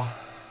draw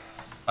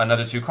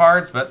another 2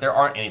 cards, but there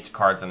aren't any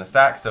cards in the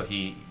stack, so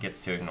he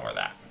gets to ignore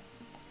that.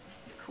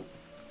 Cool.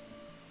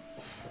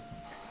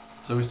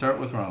 So we start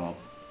with Ronald.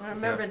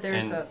 Remember, Yep,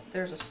 there's and-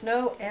 there's a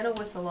snow and a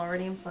whistle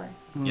already in play.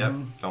 Yep,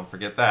 don't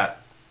forget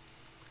that.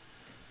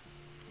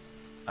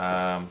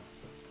 All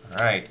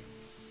right.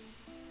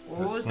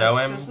 Oh, It's it's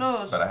snowing, two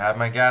snows. but I have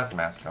my gas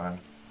mask on.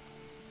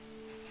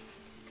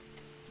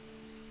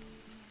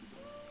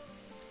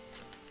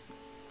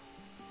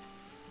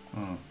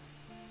 Oh,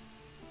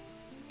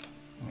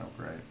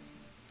 great.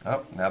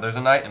 Oh, now there's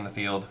a knight in the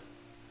field.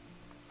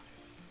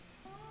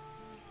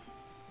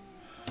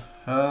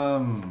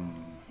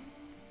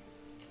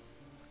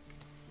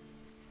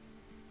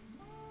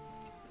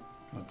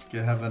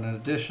 Have an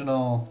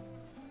additional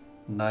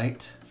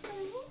knight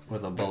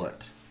with a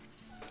bullet.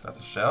 That's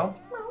a shell.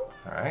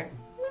 All right.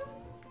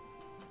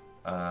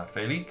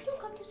 Felix.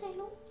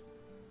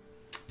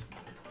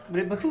 Would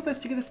it behoove us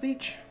to give a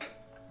speech?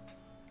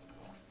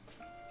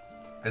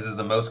 This is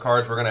the most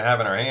cards we're gonna have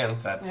in our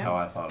hands. That's how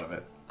I thought of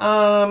it.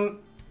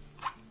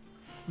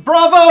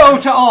 Bravo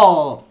to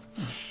all!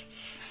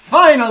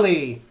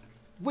 Finally,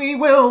 we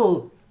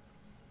will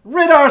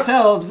rid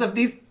ourselves of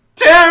these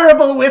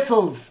terrible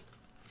whistles!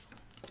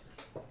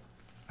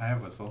 I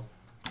have whistle.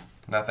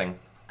 Nothing.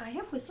 I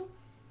have whistle.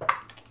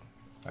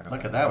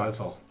 Look at that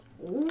whistle.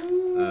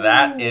 Ooh,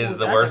 That is the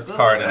that's worst a good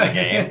card in whistle.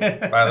 the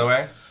game, by the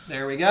way.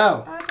 There we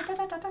go. Da, da,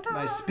 da, da, da, da.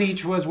 My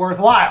speech was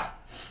worthwhile.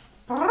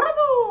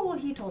 Bravo!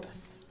 He told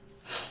us.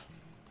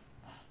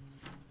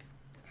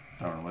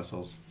 Darn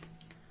whistles.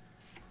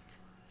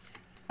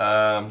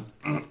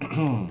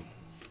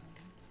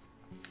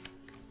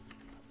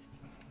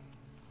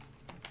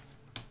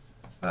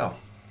 Well,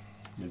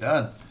 You're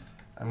done.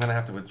 I'm gonna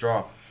have to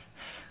withdraw.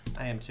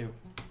 I am too.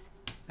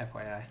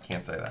 FYI.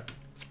 Can't say that.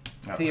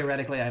 No.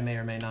 Theoretically, I may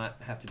or may not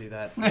have to do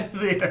that.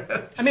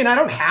 Theater. I mean, I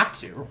don't have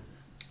to.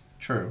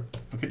 True.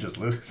 We could just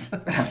lose.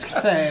 I was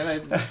gonna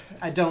say,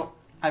 I don't.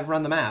 I've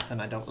run the math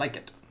and I don't like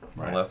it.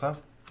 Right. Melissa?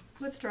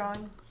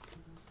 Withdrawing.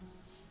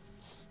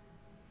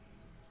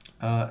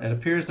 It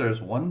appears there's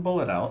one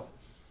bullet out,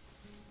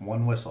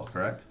 one whistle,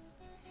 correct?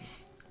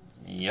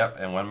 Yep,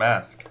 and one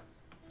mask.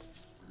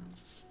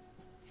 Let's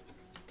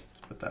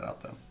put that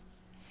out then.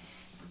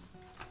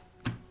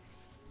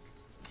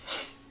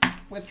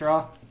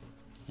 Withdraw.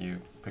 You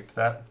picked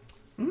that?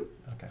 Hmm?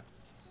 Okay.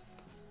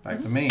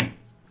 Back to me.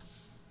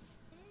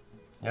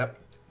 Yep.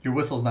 Your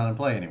whistle's not in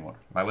play anymore.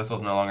 My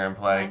whistle's no longer in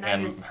play, My knight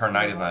and is her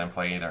knight is no not in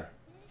play either.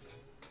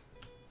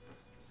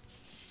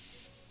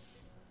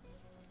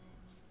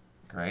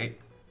 Great.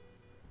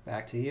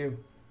 Back to you.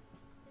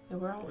 Yeah,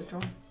 we're all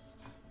withdrawn.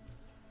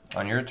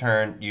 On your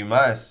turn, you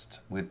must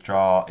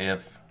withdraw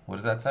if... What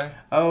does that say?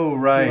 Oh,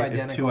 right. Two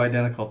If two identicals.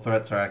 identical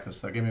threats are active,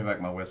 so give me back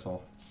my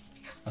whistle.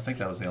 I think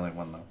that was the only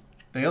one, though.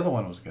 The other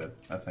one was good,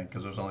 I think,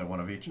 because there's only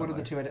one of each. What are on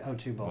the there. two? Oh,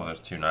 two Well, bullets.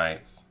 there's two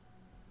knights.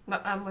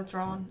 I'm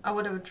withdrawn. I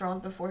would have withdrawn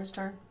before his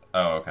turn.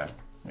 Oh, okay.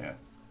 Yeah.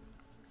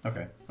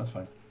 Okay, that's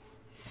fine.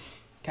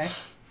 Okay.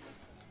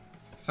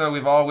 So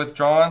we've all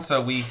withdrawn,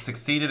 so we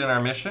succeeded in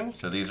our mission.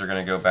 So these are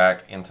going to go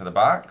back into the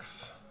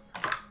box.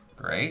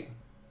 Great.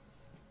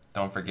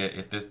 Don't forget,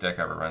 if this deck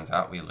ever runs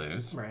out, we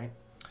lose. Right.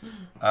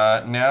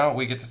 Now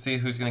we get to see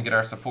who's going to get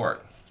our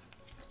support.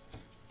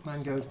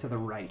 Mine goes to the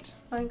right.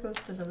 Mine goes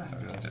to the left. So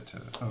we it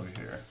to Over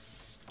here.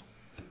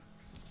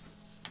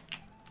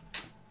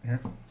 Here?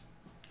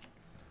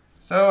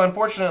 So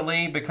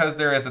unfortunately, because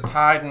there is a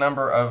tied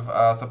number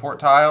of support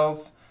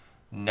tiles,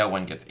 no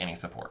one gets any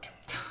support.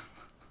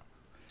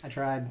 I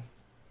tried.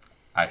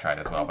 I tried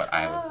as well, but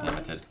I was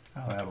limited.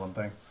 I only had one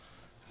thing.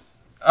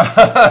 So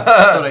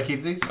I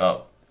keep these?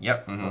 Oh,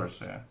 yep. Of mhm. course,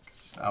 yeah.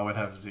 I would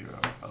have 0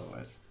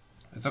 otherwise.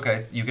 It's okay.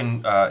 So you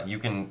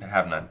can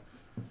have none.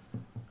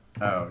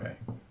 Oh, okay.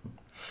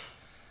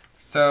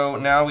 So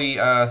now we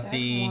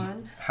see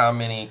one. how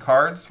many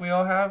cards we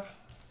all have.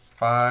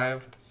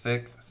 5,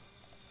 6,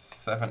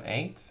 7,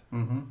 8.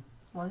 Mm-hmm.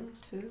 1,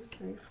 2,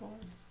 3, 4,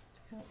 6,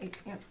 7, 8.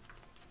 Yeah.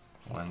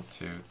 1,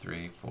 2,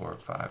 3, 4,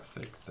 5,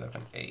 6,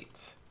 7,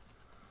 8.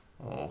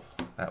 Oh,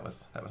 that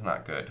was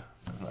not good.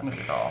 That was not good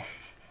at all.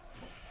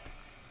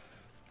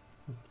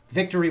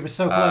 Victory was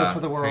so close for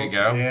the world. Here you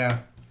go. Yeah.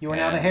 You are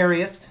now the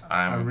hairiest.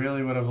 I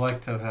really would have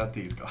liked to have had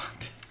these gone.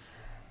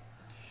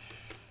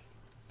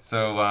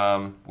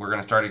 So we're going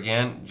to start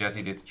again.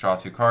 Jesse needs to draw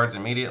 2 cards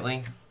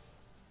immediately.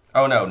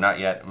 Oh, no, not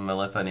yet.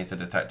 Melissa needs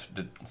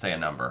to say a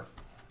number.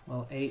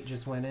 Well, 8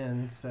 just went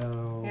in,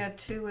 so... Yeah,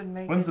 2 would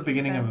make When's the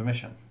beginning of the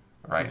mission?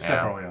 Right It's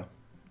now. separate,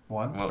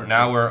 1? Well, or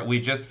now 2? we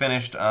just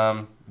finished.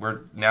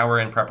 We're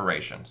in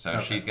preparation. So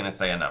Okay. she's going to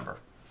say a number.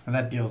 And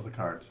that deals the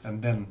cards.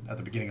 And then at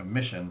the beginning of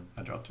mission,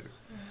 I draw 2.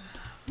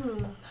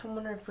 I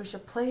wonder if we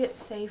should play it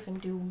safe and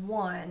do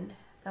 1.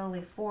 That'll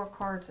leave 4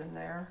 cards in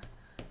there.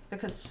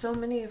 Because so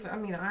many of... I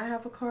mean, I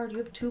have a card, you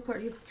have 2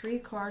 cards, you have 3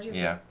 cards. You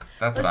have Yeah,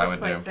 that's what I would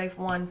Let's just do. play it safe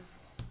 1.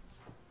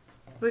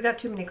 We got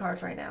too many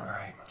cards right now. All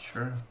right.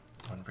 Sure.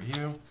 1 for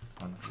you,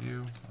 1 for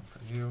you, 1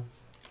 for you,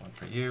 1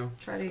 for you.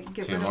 Try to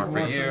get 2 rid more of for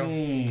them. you.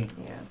 Me.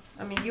 Yeah.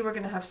 I mean, you were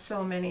going to have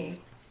so many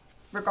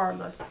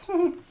regardless.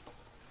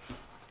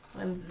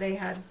 And they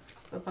had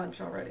a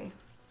bunch already.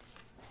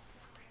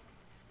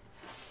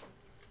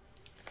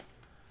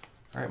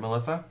 All right,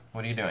 Melissa,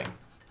 what are you doing?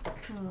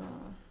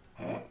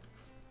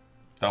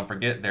 Don't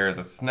forget, there is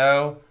a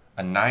snow,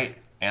 a knight,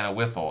 and a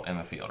whistle in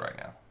the field right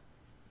now.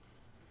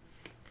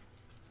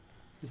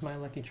 Does my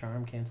lucky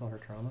charm cancel her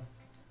trauma?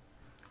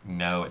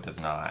 No, it does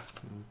not.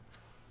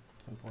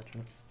 It's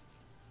unfortunate.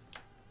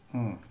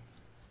 Hmm.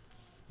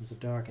 It's a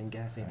dark and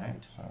gassy All right,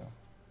 night. so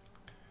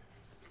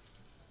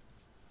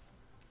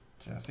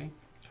Jesse.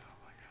 Oh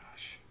my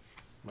gosh.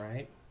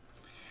 Right?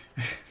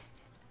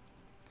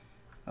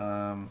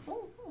 Um,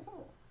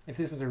 If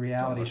this was a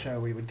reality show,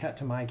 we would cut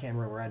to my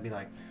camera where I'd be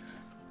like,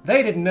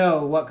 they didn't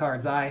know what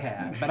cards I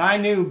had, but I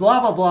knew blah,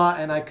 blah, blah,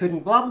 and I couldn't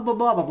blah, blah, blah,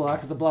 blah, blah, blah,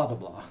 because of blah, blah,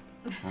 blah.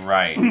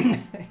 Right.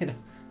 You know,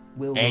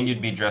 will And we-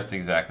 you'd be dressed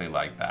exactly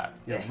like that.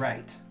 You're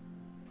right.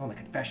 On the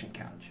confession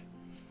couch.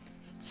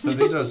 so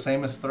these are the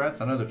same as threats?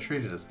 I know they're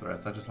treated as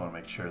threats. I just want to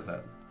make sure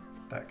that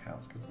that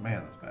counts, because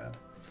man, that's bad.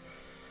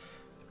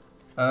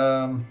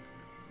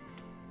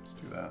 Let's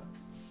do that.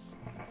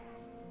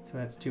 So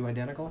that's 2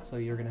 identical, so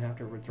you're going to have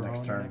to withdraw Next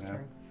on turn, the next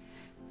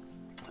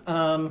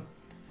yeah. turn.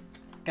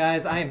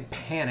 Guys, I am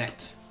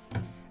panicked.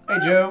 Hey,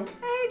 Joe.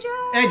 Hey,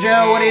 Joe! Hey,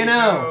 Joe, what do you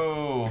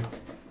know?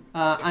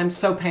 Oh. I'm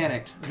so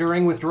panicked.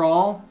 During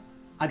withdrawal,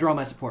 I draw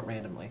my support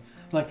randomly.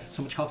 I'm like,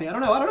 so much coffee, I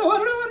don't know.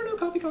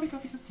 Coffee.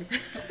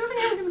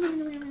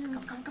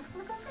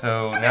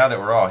 So now that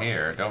we're all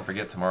here, don't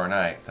forget tomorrow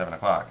night, 7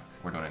 o'clock,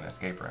 we're doing an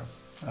escape room.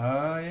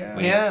 Oh, yeah.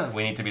 Yeah.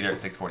 We need to be there at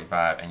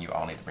 6:45, and you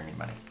all need to bring me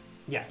money.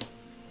 Yes.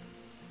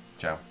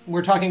 Joe.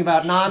 We're talking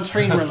about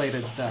non-stream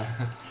related stuff.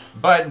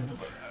 But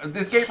the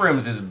escape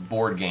rooms is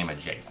board game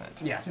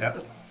adjacent. Yes.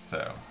 Yep.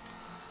 So.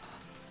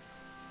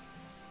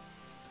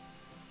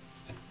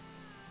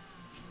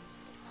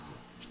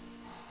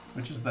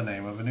 Which is the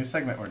name of a new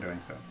segment we're doing,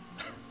 so.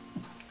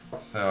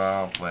 So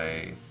I'll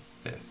play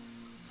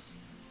this.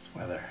 It's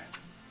weather.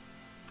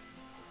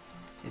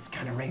 It's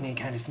kind of rainy,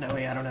 kind of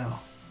snowy, I don't know.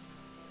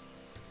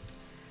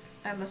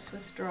 I must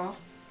withdraw.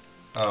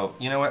 Oh,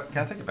 you know what?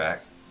 Can I take it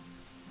back?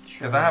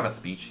 Because I have a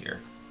speech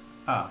here.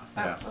 Ah,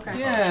 yeah. Oh, okay.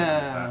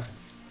 Yeah.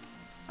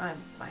 I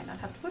might not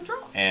have to withdraw.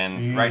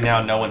 And Yeah. right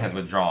now, no one has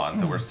withdrawn,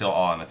 so we're still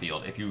all on the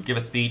field. If you give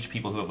a speech,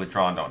 people who have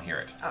withdrawn don't hear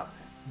it. Oh.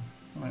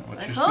 Right,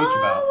 what's Like, your speech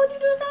about? What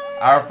did you say?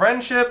 Our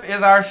friendship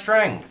is our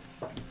strength.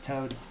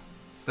 Toads.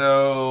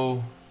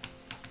 So,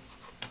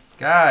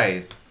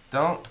 guys,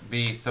 don't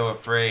be so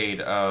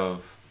afraid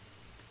of.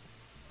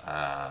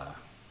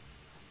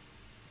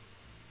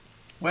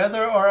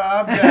 Weather or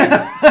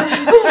objects?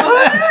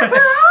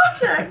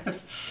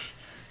 Objects.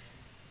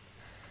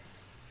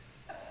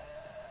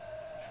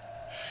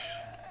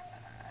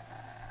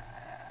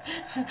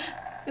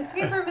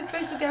 Escape room is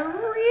basically a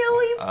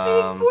really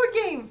big board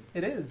game.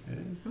 It is.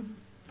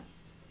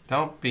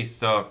 Don't be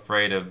so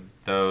afraid of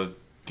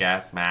those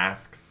gas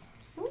masks.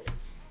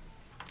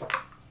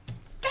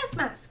 Gas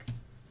mask.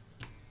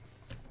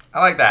 I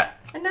like that.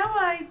 And now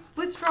I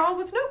withdraw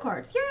with no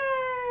cards.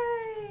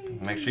 Yay!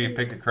 Make sure you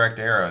pick the correct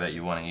arrow that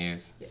you want to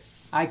use.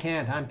 Yes. I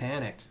can't, I'm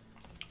panicked.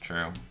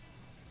 True.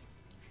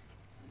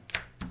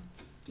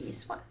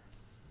 Guess what?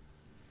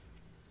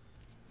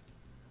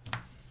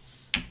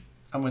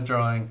 I'm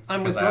withdrawing.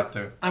 because I have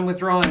to. I'm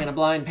withdrawing in a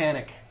blind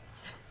panic.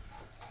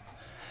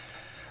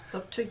 It's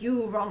up to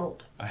you,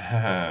 Ronald.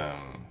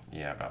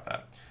 Yeah, about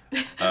that.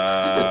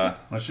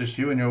 That's just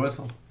you and your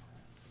whistle.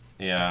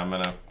 Yeah, I'm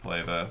gonna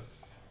play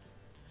this.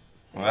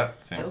 Well, that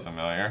seems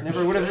familiar.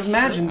 Never would have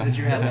imagined that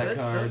you had that Good,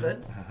 still card.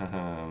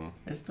 good.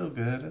 It's still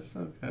good. It's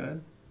still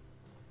good.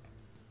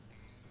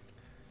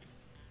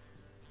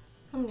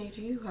 How many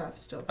do you have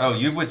still? Oh,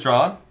 you've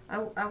withdrawn? I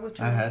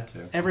withdraw. I had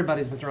to.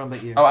 Everybody's withdrawn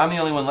but you. Oh, I'm the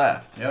only one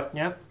left. Yep.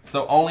 Yep.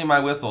 So only my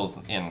whistle's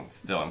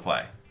still in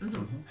play.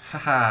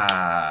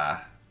 Haha.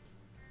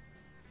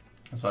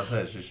 That's what I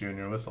said. It's just you and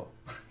your whistle.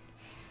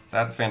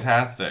 That's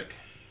fantastic.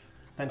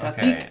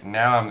 Fantastic. Okay,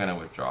 now I'm gonna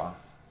withdraw.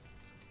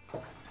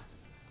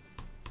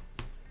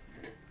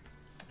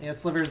 Yeah,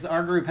 Slivers,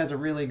 our group has a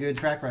really good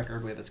track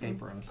record with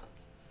escape rooms.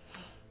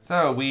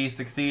 So we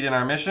succeed in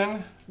our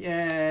mission.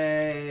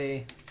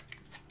 Yay!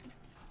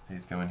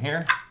 These go in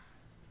here.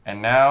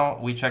 And now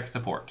we check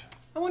support.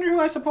 I wonder who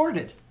I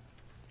supported.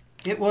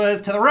 It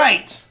was to the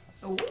right.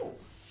 Ooh.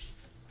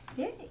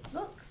 Yay,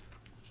 look.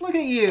 Look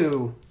at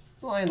you.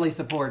 Blindly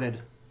supported.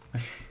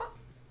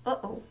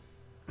 Uh-oh.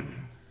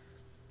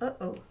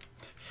 Uh-oh.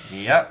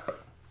 Yep.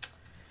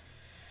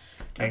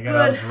 Can't get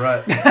out of his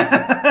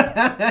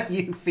rut.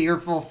 You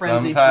fearful,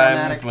 frenzied Sometimes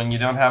fanatic. when you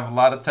don't have a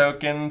lot of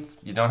tokens,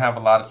 you don't have a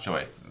lot of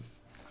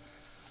choices.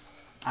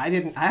 I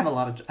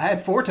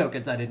had 4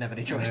 tokens. I didn't have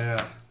any choice.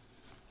 Yeah.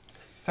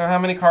 So how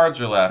many cards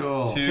are left?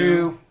 Cool.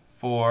 2,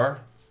 4,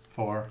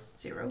 4.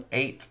 0.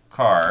 8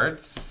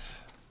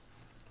 cards.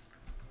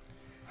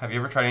 Have you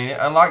ever tried any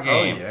unlock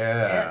games? Oh,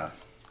 yeah.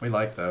 Yes. We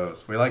like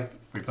those. We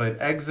played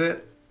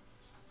Exit.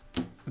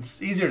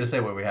 It's easier to say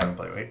what we haven't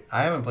played.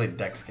 I haven't played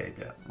Dexcape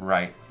yet.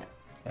 Right.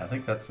 Yeah, I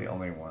think that's the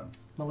only one.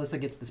 Melissa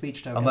gets the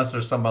speech token. Unless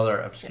there's some other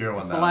obscure one.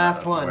 It's that the I'm last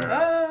not one. aware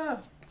of.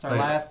 Ah! It's our Played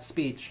it. last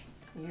speech.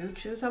 You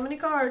choose how many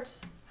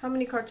cards. How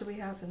many cards do we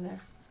have in there?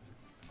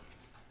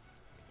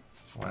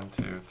 1,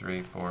 2,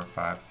 3, 4,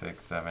 5,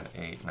 6, 7,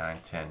 8, 9,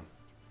 10.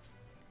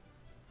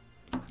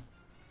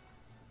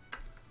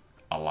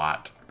 A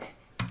lot.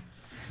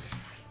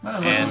 Not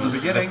as much as the And the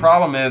beginning.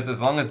 problem is,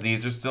 as long as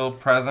these are still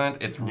present,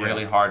 it's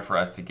really hard for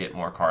us to get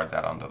more cards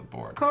out onto the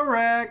board.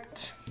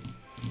 Correct.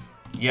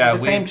 Yeah, The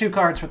same we've 2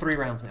 cards for 3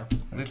 rounds now.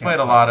 played a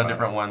talk lot of about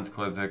different ones,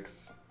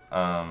 Klizzix,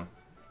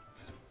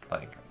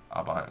 like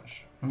a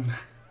bunch.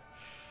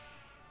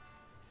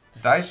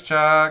 Dice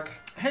Chuck.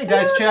 Hey,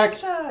 Dice Hello, Chuck.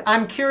 Dice Chuck.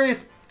 I'm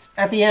curious.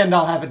 At the end,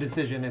 I'll have a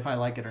decision if I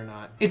like it or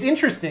not. It's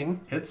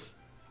interesting. It's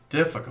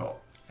difficult.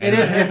 It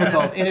is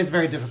difficult. It is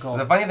very difficult.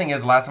 The funny thing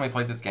is, last time we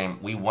played this game,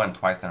 we won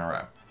twice in a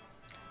row.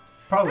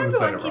 Probably we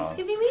played Everyone it keeps wrong.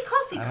 giving me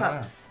coffee I don't know.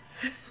 cups.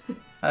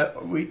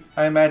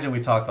 I imagine we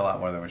talked a lot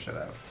more than we should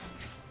have.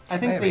 I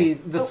think Maybe.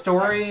 the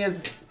story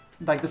is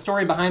like the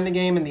story behind the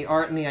game and the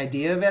art and the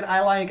idea of it.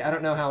 I like. I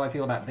don't know how I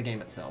feel about the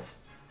game itself.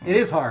 It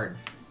is hard.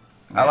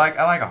 I like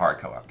a hard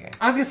co-op game.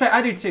 I was gonna say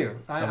I do too.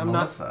 I'm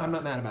Melissa.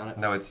 not mad about it.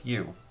 No, it's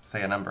you.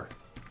 Say a number.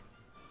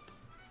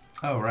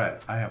 Oh right,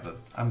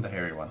 I'm the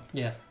hairy one.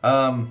 Yes,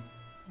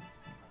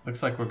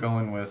 Looks like we're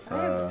going with.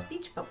 I have a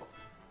speech bubble.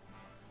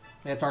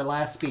 it's our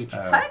last speech.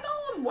 Hang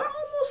on, we're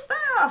almost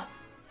there.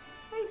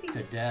 Maybe.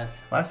 To death.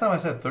 Last time I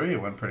said 3,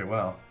 it went pretty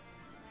well.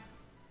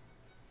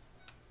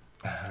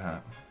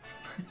 Let's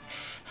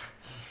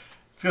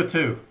go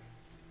 2.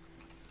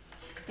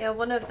 Yeah,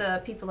 one of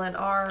the people in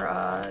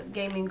our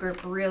gaming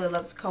group really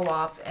loves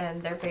co-op,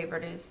 and their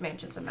favorite is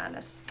Mansions of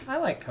Madness. I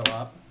like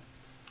co-op.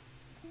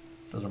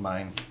 Those are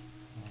mine.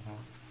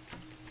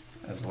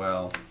 As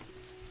well.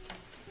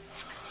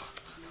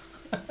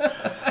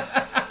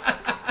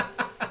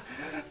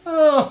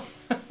 Oh,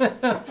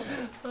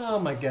 oh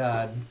my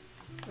God!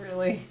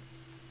 Really,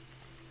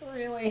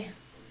 really.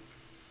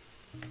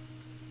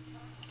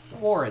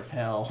 War is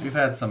hell. We've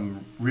had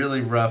some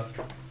really rough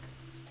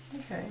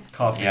Okay.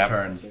 coffee Yep.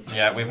 turns.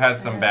 Yeah, we've had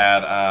some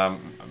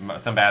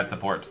bad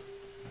support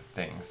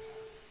things.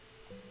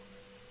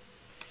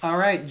 All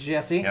right,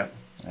 Jesse. Yep.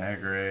 I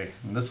agree.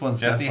 And this one's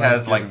Jesse definitely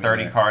has like giving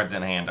 30 me- cards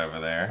in hand over I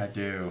there.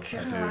 do.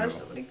 I Gosh, do.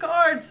 so many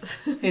cards.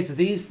 It's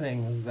these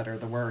things that are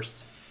the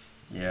worst.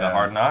 Yeah. The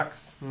Hard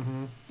Knocks.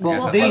 Well,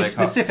 that's what these they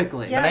call-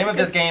 specifically. Yeah. The name of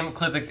this because- game,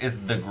 Klizzix,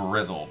 is the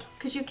Grizzled.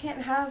 Because you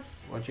can't have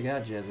What you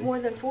got, Jesse? more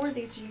than 4 of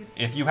these. You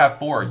If you have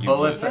 4, you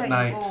Bullets lose. at yeah,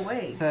 night. you go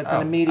away. So it's Oh,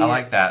 an immediate. I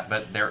like that,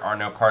 but there are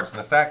no cards in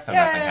the stack, so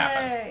nothing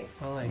happens. Yay!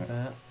 I like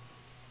that.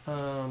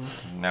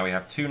 Now we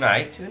have 2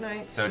 knights. 2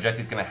 knights. So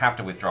Jesse's going to have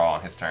to withdraw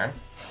on his turn.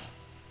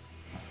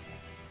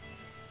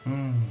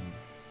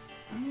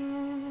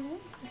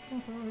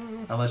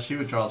 Unless she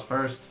withdraws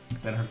first,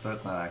 then her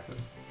threat's not active.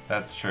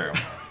 That's true.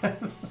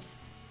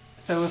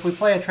 So if we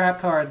play a trap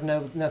card,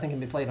 nothing can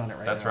be played on it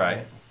right That's now.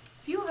 right.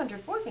 Few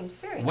hundred board games.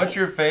 Very What's nice.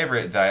 your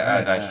favorite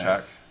Very dice, nice.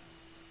 Chuck?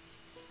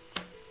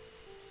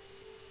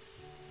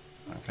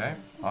 Okay,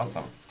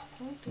 awesome.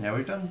 Yeah,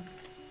 we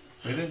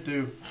didn't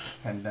do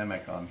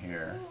Pandemic on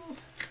here.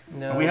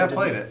 No, we have didn't.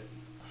 played it.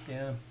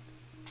 Yeah.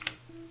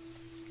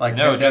 Like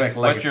No, Pandemic just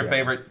what's your Legacy.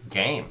 favorite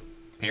game?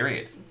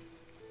 Period.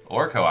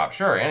 Or co-op,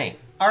 sure, any.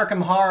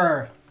 Arkham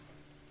Horror.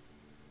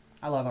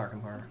 I love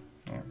Arkham Horror.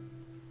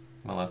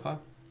 Melissa?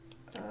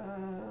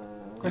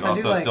 Of course, You I do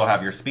also like. still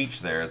have your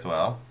speech there as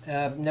well.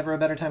 Never a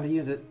better time to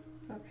use it.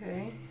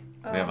 Okay.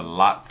 We have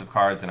lots of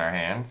cards in our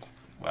hands.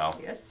 Well,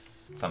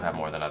 Yes. some have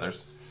more than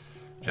others.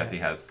 Jesse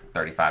has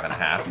 35 and a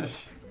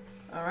half.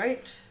 All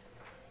right.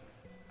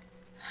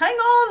 Hang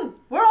on.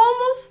 We're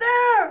almost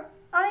there.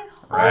 I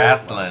hope.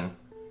 Wrestling.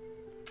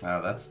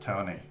 Oh, that's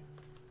Tony.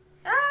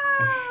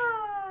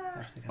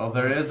 Ah. Well,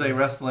 there is a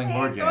wrestling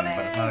board game, but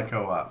it's not a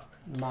co-op.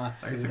 Matsuda.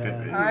 That's a good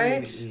video. All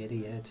right. You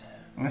idiot.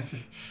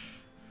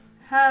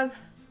 Have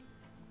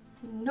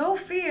no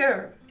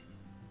fear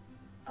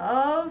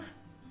of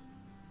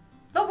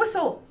the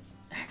whistle.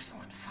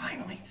 Excellent.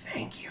 Finally,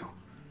 thank you.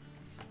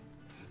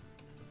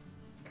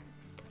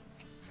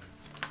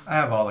 I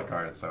have all the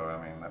cards, so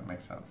I mean that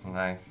makes sense.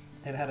 Nice.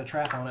 It had a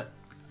trap on it.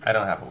 I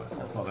don't have a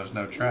whistle. Well, there's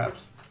no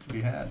traps to be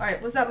had. All right,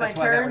 was that my That's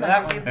why I got turn? rid of Like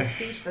that I gave one. the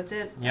speech. That's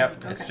it.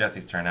 Yep, it's Okay.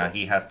 Jesse's turn now.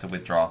 He has to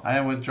withdraw. I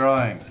am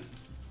withdrawing.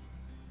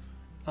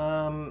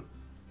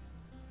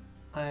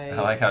 I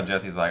like how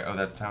Jesse's like, oh,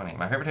 that's Tony.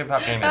 My favorite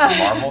tabletop game is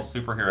Marvel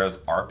Superheroes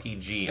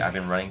RPG. I've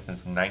been running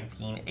since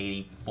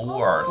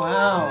 1984.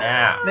 Wow.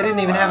 Snap. They didn't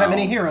even have that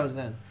many heroes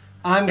then.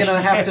 I'm going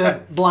to have to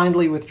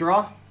blindly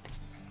withdraw.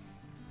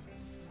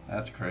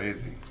 That's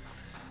crazy.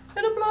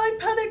 In a blind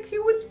panic, he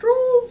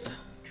withdraws.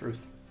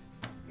 Truth.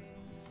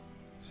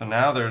 So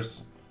now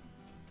there's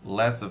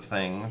less of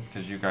things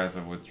because you guys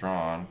have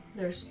withdrawn.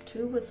 There's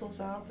 2 whistles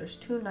out. There's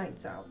 2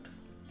 knights out.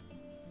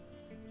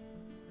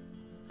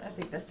 I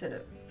think that's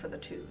it for the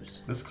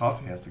 2s. This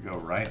coffee has to go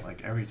right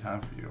like every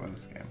time for you in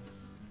this game.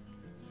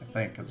 I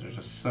think, because there's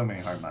just so many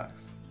hard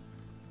knocks.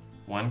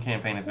 One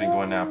campaign has been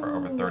going now for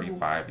over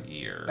 35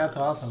 years. That's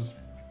awesome.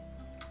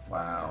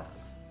 Wow.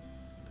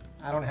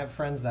 I don't have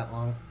friends that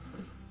long.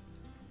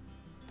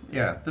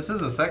 Yeah, this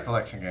is a set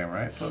collection game,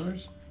 right,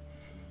 Slivers?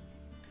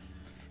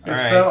 If All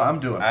right. so, I'm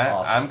doing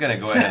awesome. I'm gonna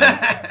go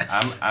ahead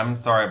and I'm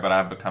sorry, but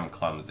I've become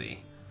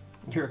clumsy.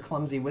 You're a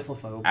clumsy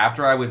whistlephobe.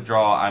 After I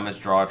withdraw, I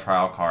must draw a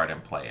trial card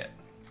and play it.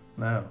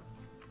 No.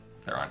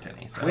 There aren't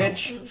any. So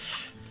Which?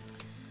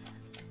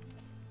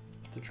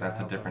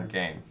 that's a different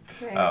game.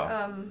 Okay,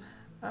 Oh.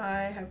 I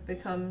have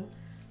become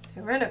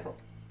tyrannical.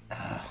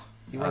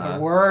 You are the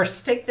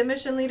worst. Take the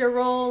mission leader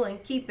role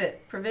and keep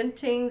it,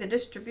 preventing the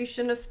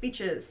distribution of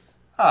speeches.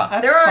 Ah,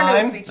 That's there are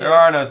fine. no speeches. there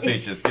are no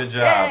speeches. Good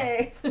job.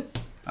 Yay!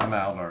 I'm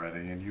out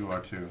already, and you are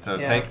too. So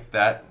Yeah. take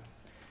that.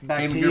 Back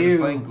Game to Group is you,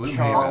 playing Gloomhaven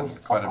Charles.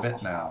 quite a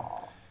bit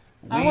now.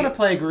 I want to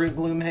play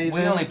Gloomhaven.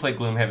 We only played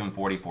Gloomhaven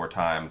 44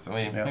 times.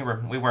 Yeah.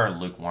 We were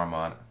lukewarm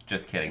on it.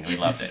 Just kidding. We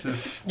loved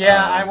it.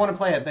 Yeah, I want to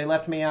play it. They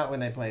left me out when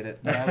they played it,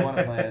 but I want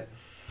to play it.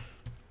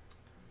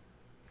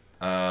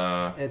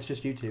 It's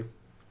just you two.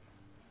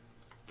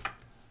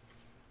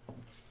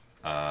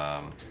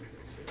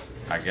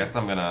 I guess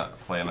I'm gonna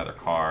play another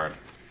card.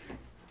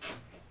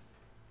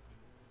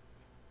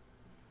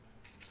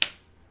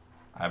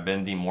 I've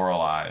been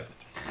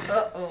demoralized.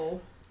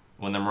 Uh-oh.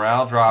 When the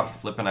morale drops,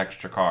 flip an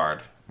extra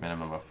card.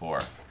 Minimum of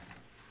 4.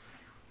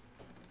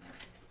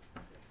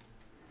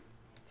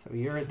 So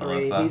you're at 3,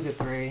 Melissa. he's at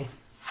 3.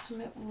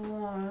 I'm at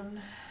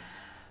 1,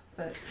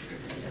 but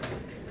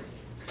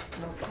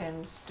no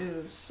can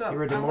do. So You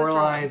were I'm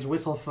demoralized,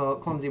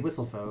 clumsy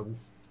whistlephobe.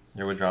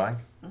 You're withdrawing?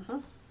 Mm-hmm.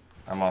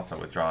 I'm also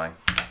withdrawing.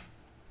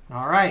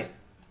 All right.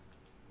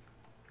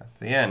 That's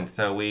the end.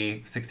 So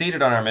we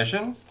succeeded on our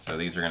mission. So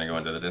these are going to go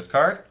into the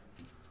discard.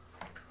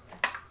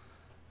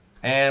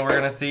 And we're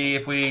going to see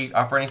if we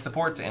offer any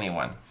support to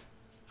anyone.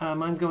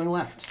 Mine's going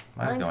left.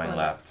 Mine's going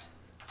left.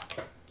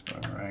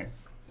 All right.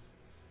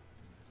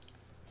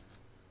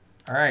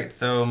 All right,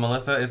 so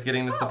Melissa is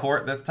getting the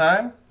support this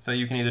time. So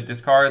you can either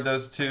discard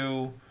those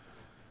 2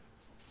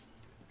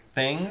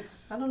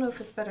 things I don't know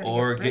if it's better to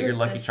or get get rid your of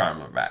Lucky this,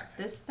 Charm back.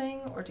 this thing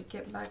or to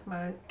get back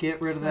my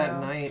Get rid of that snow.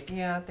 knight.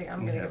 Yeah, I think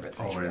I'm gonna Yeah, get rid it's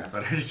of always that.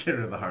 better to get rid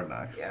of the hard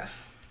knocks. Yeah.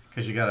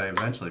 Because you gotta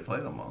eventually play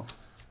them all.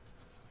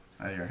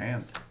 Out of your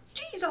hand.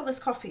 Jeez, all this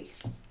coffee.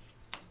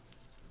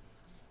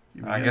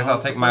 You I get guess all I'll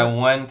the take my support?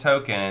 1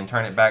 token and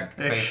turn it back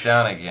face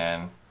down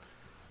again.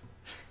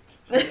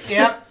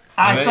 Yep.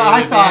 I It saw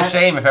would be a it.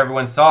 shame if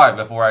everyone saw it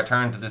before I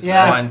turned to this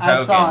Yeah, 1 I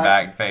token saw it.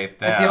 back face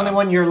down. That's the only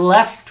one you're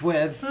left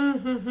with.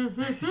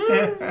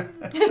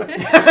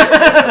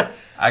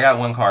 I got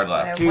 1 card I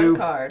left. have 2. 1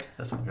 card.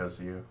 This one goes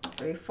to you.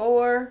 3,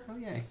 4, Oh,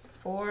 yay.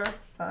 4,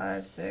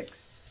 5, 6,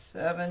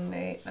 7,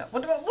 8. No,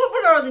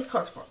 what are all these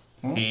cards for?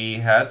 He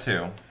had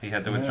to. He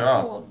had to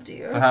withdraw. Oh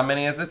dear. So how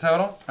many is it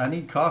total? I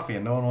need coffee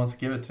and no one wants to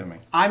give it to me.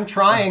 I'm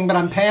trying, but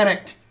I'm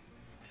panicked.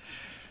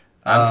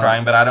 I'm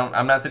trying, but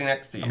I'm not sitting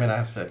next to you. I mean, I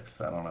have 6.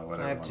 I don't know what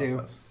I have everyone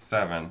 2. else has.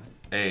 7,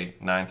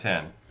 8, 9,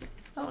 10.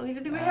 I don't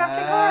even think we have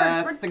 2 cards.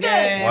 That's We're the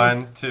dead. game.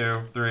 1,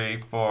 2, 3,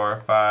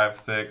 4, 5,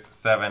 6,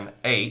 7,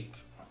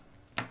 8.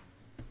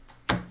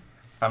 If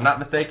I'm not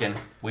mistaken,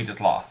 we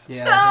just lost.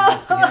 Yeah, I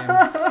think that's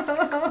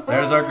the game.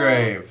 There's our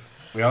grave.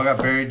 We all got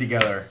buried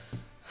together.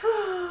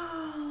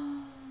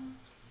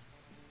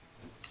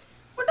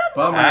 We're done.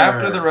 Bummer.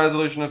 After the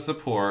resolution of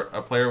support,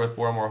 a player with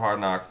 4 more hard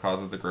knocks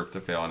causes the group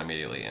to fail and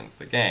immediately ends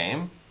the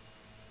game.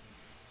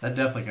 That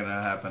definitely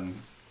gonna happen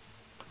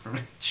for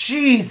me.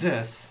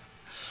 Jesus.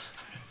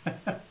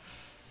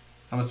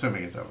 I'm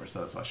assuming it's over,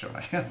 so that's why I show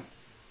my hand.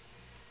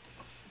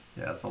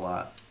 Yeah, that's a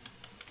lot.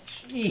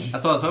 Jeez.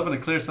 That's why I was hoping to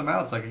clear some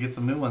out so I could get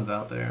some new ones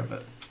out there,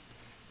 but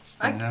just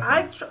didn't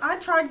happen. I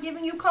tried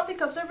giving you coffee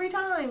cups every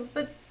time,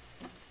 but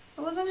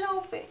it wasn't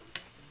helping.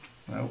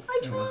 Nope, I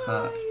it was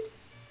not. tried.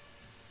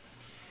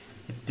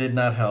 It did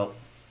not help.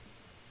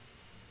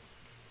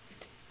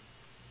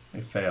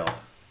 We failed.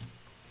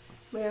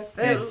 We have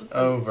failed. It's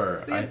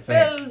over, We I have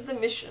think. failed the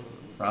mission.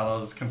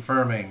 Ronald is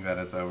confirming that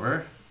it's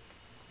over.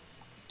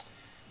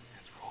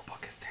 This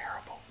rulebook is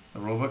terrible. The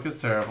rulebook is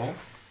terrible.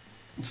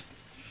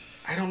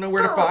 I don't know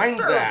where to find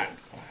that.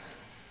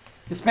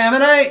 The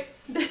Spaminite.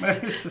 Where are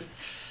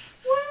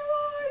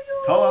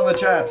you? Call on the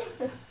chat.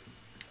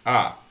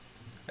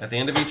 At the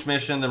end of each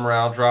mission, the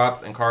morale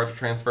drops and cards are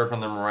transferred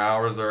from the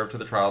morale reserve to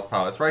the trials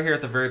pile. It's right here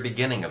at the very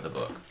beginning of the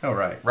book. Oh,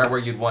 right. Right where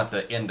you'd want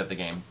the end of the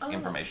game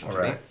information to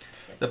Right. be.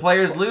 The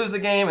players lose the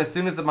game as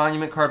soon as the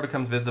monument card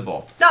becomes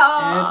visible.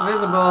 It's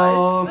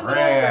visible.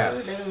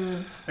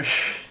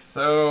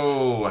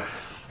 So,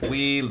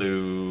 we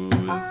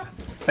lose.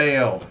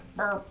 Failed.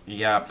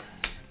 Yep.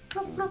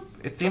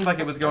 It seemed like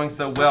it was going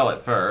so well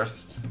at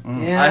first.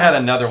 Yeah. I had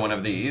another one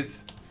of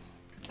these.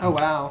 Oh,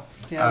 wow.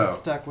 See, I was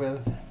stuck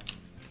with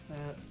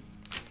that.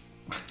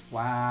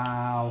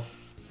 Wow.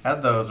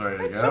 Had those ready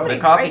to go. so The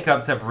many coffee breaks.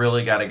 cups have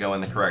really got to go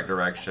in the correct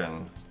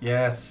direction.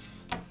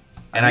 Yes.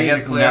 And I need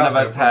guess to clear out so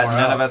I put more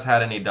none out. of us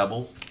had any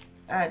doubles.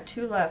 I had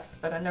 2 lefts,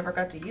 but I never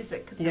got to use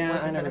it because Yeah, it I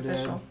wasn't never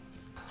beneficial.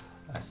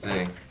 I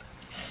see.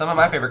 Some of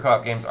my favorite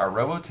co-op games are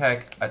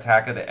Robotech,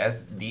 Attack of the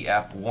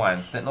SDF-1,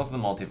 Sentinels of the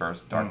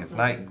Multiverse, Darkest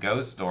Night,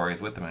 Ghost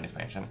Stories with the Moon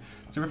Expansion,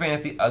 Super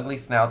Fantasy, Ugly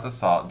Snouts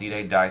Assault,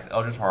 D-Day Dice,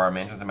 Eldritch Horror,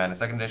 Mansions of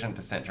Madness 2nd Edition,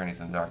 Descent Journeys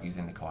in the Dark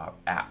using the co-op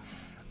app.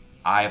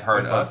 I've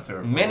heard Those of two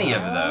are many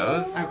of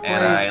those, I've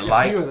and I played a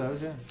like few of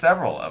those, yeah.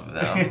 several of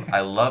them.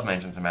 I love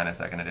Mansions of Madness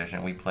 2nd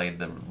Edition. We played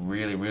the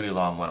really, really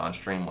long one on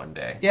stream one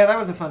day. Yeah, that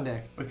was a fun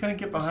day. We couldn't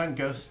get behind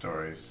Ghost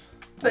Stories.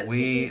 But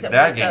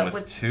That game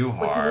was too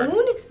hard. With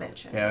Moon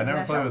expansion. Yeah, I never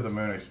that played with the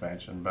helps. Moon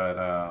expansion, but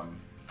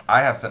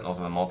I have Sentinels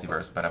of the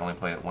Multiverse, but I've only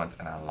played it once,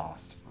 and I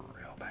lost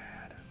real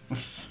bad.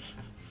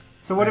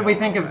 So what did we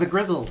think of the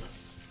Grizzled?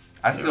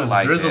 I it still was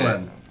like it.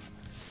 drizzling.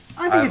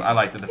 I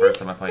liked it the first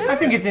time I played it. I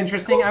think it's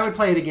interesting. I would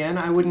play it again.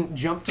 I wouldn't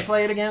jump to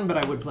play it again, but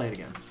I would play it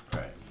again.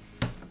 Right.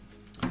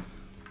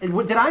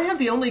 Did I have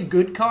the only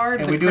good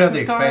card? And the we do have the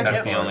Christmas card? That's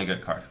expansion. the only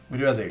good card. We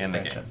do have the In the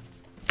expansion.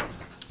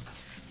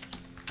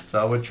 So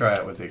I would try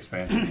it with the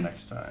expansion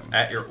next time.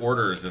 At Your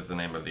Orders is the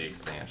name of the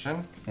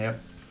expansion. Yep.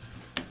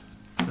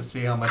 To see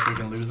how much we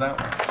can lose that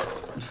one.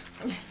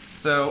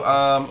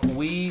 So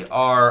we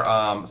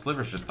are.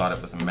 Slivers just thought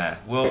it was a meh.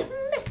 Well,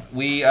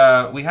 we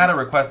had a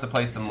request to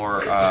play some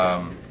more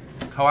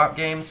co-op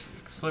games,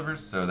 Slivers.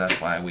 So that's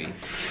why we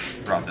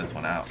brought this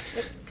one out.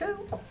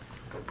 Cool.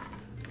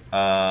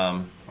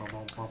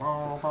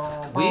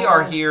 We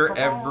are here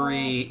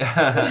every.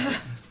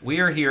 We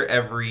are here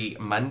every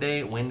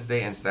Monday,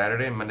 Wednesday, and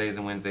Saturday. Mondays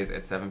and Wednesdays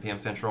at 7 p.m.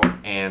 Central,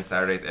 and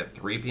Saturdays at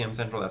 3 p.m.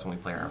 Central. That's when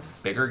we play our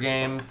bigger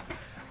games.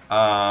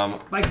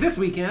 Like this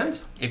weekend.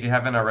 If you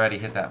haven't already,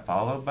 hit that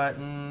follow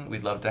button.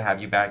 We'd love to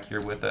have you back here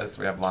with us.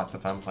 We have lots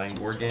of fun playing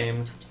board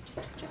games.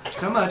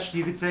 So much,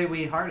 you could say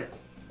we heart it.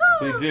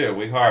 We do.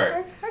 We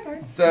heart.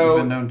 We've So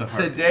been known to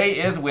heart today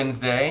is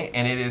Wednesday,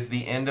 and it is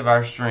the end of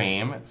our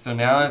stream. So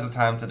now is the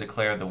time to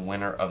declare the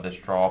winner of the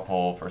straw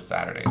poll for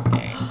Saturday's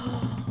game.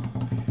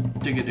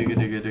 Digga, digga,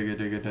 digga, digga,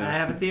 digga, I digga.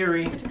 have a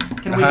theory.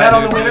 Can we I bet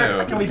on the do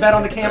winner? too. Can we bet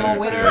on the I camel do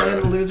winner too.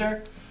 and the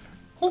loser?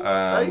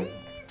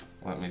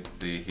 Let me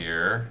see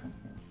here.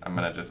 I'm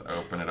gonna just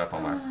open it up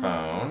on my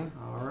phone.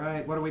 All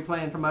right. What are we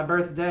playing for my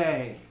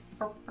birthday?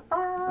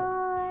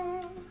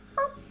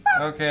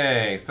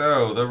 Okay,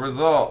 so the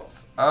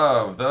results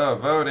of the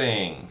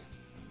voting.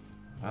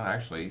 Well,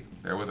 actually,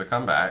 there was a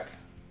comeback,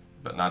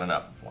 but not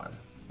enough of one.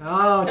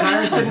 Oh,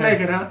 Tyrants didn't make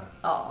it, huh?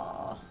 Aww.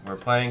 We're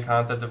playing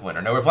Concept of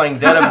Winter. No, we're playing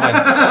Dead of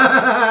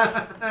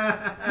Winter.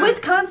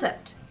 With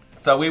concept.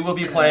 So we will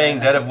be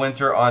playing Dead of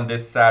Winter on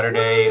this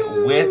Saturday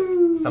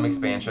with some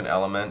expansion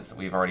elements.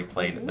 We've already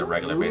played the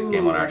regular base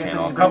game on our I guess I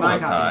channel need a to bring couple my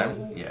of copy.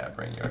 times. Yeah,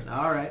 bring yours.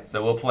 All right.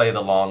 So we'll play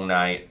the Long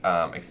Night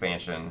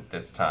expansion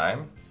this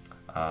time.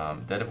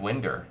 Dead of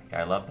Winter.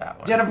 Yeah, I love that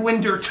one. Dead of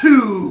Winter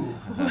 2.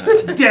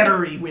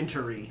 Deadery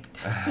Wintery.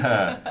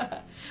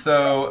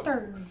 So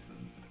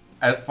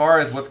as far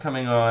as what's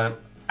coming on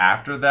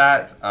after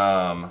that,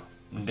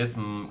 this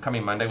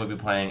coming Monday we'll be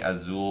playing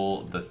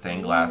Azul, the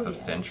Stained Glass of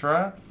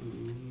Sintra.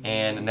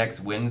 And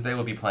next Wednesday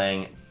we'll be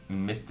playing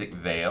Mystic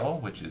Veil,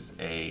 which is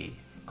a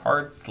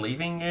card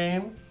sleeving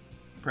game.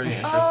 Pretty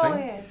interesting. Oh,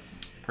 yeah,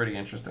 it's Pretty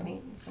interesting.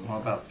 neat. It's neat.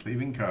 All about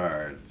sleeving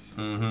cards.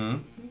 Mm-hmm.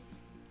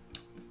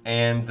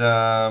 And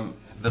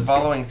the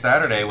following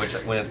Saturday,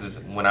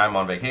 when I'm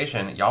on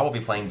vacation, y'all will be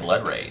playing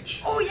Blood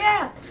Rage. Oh,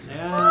 yeah.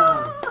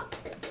 Yeah.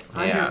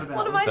 I'm here for that.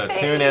 One of my So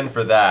tune in faves.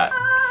 for that.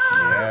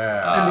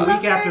 Yeah. And the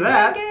week after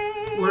that,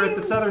 Games. we're at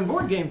the Southern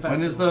Board Game Festival.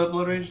 When is the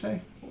Blood Rage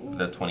Day?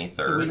 The It's a week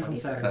 23rd. from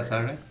Is that Saturday.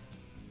 Saturday?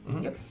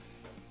 Yep.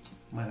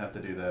 Might have to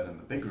do that in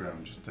the big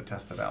room just to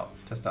test it out.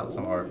 Test out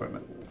some of our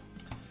equipment.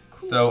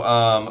 So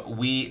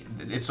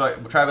it's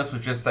like Travis was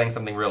just saying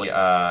something really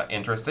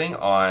interesting.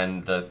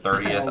 On the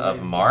 30th of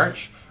Always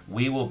March,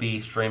 we will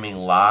be streaming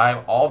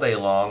live all day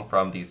long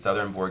from the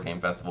Southern Board Game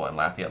Festival in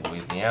Lafayette,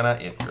 Louisiana.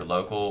 If you're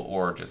local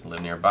or just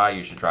live nearby,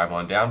 you should drive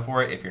on down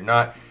for it. If you're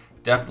not,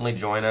 definitely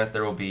join us.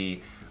 There will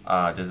be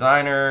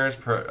designers,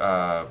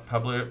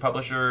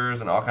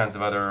 publishers, and all kinds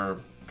of other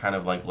kind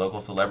of like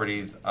local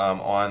celebrities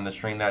on the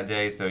stream that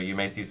day. So you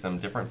may see some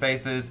different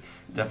faces.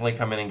 Definitely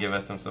come in and give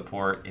us some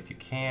support if you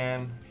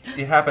can.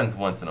 It happens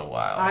once in a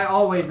while. I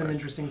always am So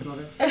interesting,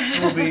 Sliver.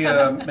 We'll be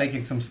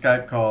making some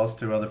Skype calls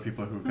to other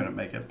people who couldn't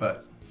make it,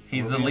 but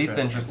He's we'll the be least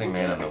interesting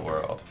man in the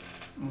world.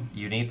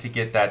 You need to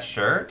get that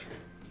shirt.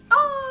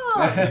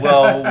 on.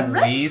 Well,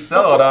 we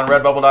sell it on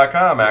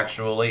redbubble.com,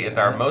 actually. It's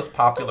our most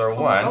popular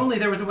one. If only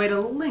there was a way to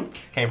link.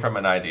 Came from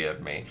an idea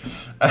of me.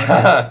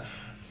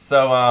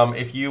 So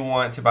if you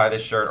want to buy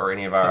this shirt or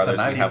any of our others,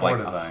 we have like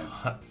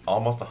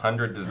almost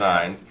 100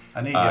 designs.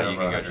 I need you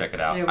can go check it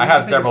out. Yeah, I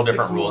have several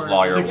different rules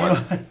lawyer Six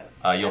ones.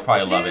 You'll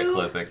probably love it,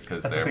 Clizzix,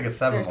 because I think it's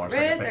 7 There's more.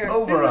 red, So I can there's say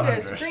over blue,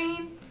 100. there's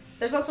green.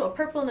 There's also a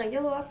purple and a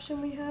yellow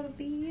option we have of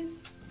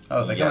these.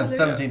 Oh, they come in Yeah.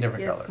 17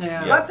 different Yes. colors.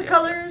 Yeah. Lots of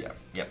colors.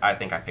 Yeah, I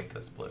think I picked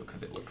this blue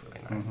because it looked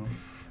really nice.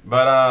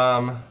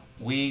 But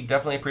we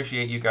definitely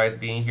appreciate you guys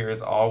being here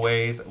as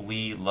always.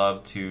 We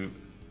love to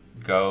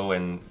go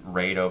and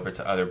raid over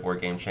to other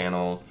board game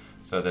channels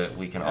so that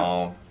we can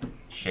all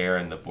share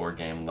in the board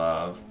game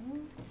love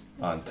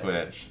on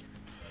Twitch.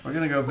 We're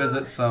going to go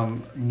visit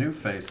some new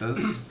faces.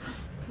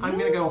 I'm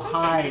gonna go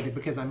hide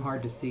because I'm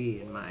hard to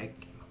see in my.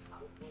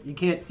 You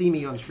can't see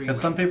me on stream.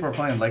 Because some people are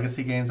playing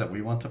legacy games that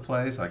we want to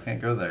play, so I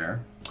can't go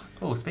there.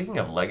 Oh, speaking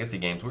of legacy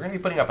games, we're going to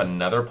be putting up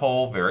another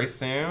poll very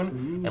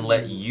soon and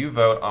let you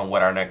vote on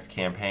what our next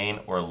campaign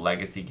or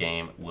legacy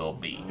game will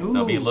be.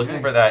 So be looking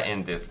for that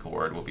in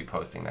Discord. We'll be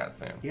posting that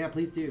soon. Yeah,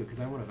 please do,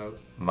 because I want to vote.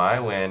 My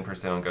win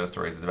percent on Ghost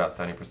Stories is about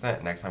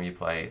 70%. Next time you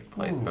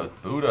place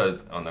both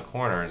Buddhas on the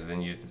corners,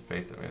 then use the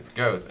space that moves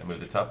ghosts and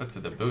move the toughest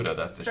to the Buddha,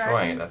 thus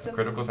destroying it. That's a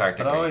critical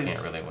tactic where you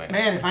can't really win.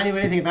 Man, if I knew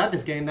anything about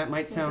this game, that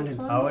might sound this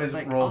one? I always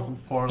like roll awesome.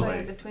 poorly.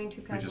 Play between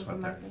two castles went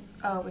and there. market.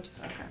 Oh, which is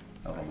okay.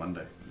 Oh, on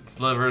Monday.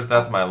 Slivers,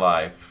 that's my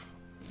life.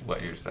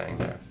 What you're saying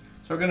there.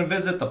 So we're going to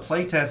visit the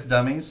playtest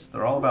dummies.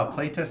 They're all about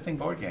playtesting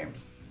board games.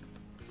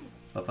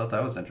 So I thought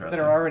that was interesting.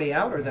 That are already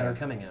out or that are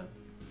coming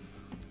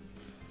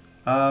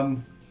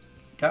out?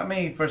 Got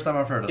me first time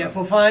I've heard of Guess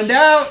them. we'll find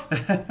out.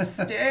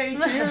 Stay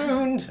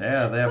tuned.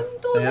 Yeah, they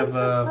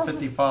have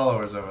 50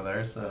 followers over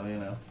there, so you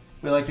know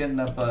we like hitting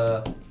up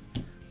the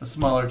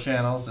smaller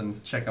channels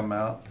and check them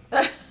out.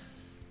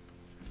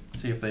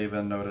 See if they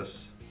even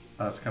notice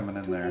us coming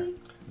in there.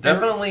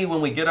 Definitely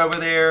when we get over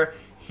there,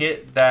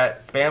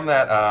 spam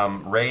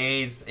that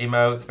raids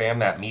emote, spam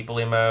that meeple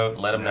emote,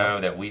 let them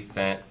know that we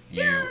sent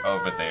you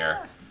over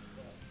there.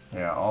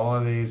 Yeah, all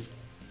of these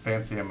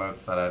fancy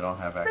emotes that I don't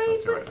have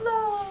access to right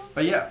now.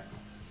 But yeah,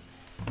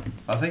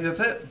 I think that's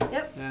it.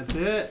 Yep. That's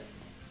it.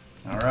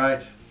 All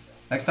right,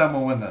 next time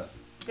we'll win this.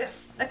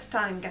 Yes. Next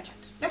time, Gadget.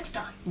 Next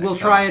time. We'll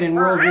try it in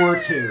World War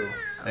II.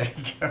 There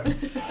you go.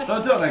 So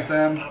until next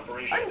time,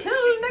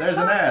 Until next there's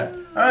time. an ad.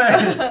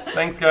 All right.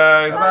 Thanks,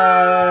 guys. Bye.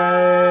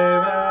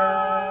 Bye.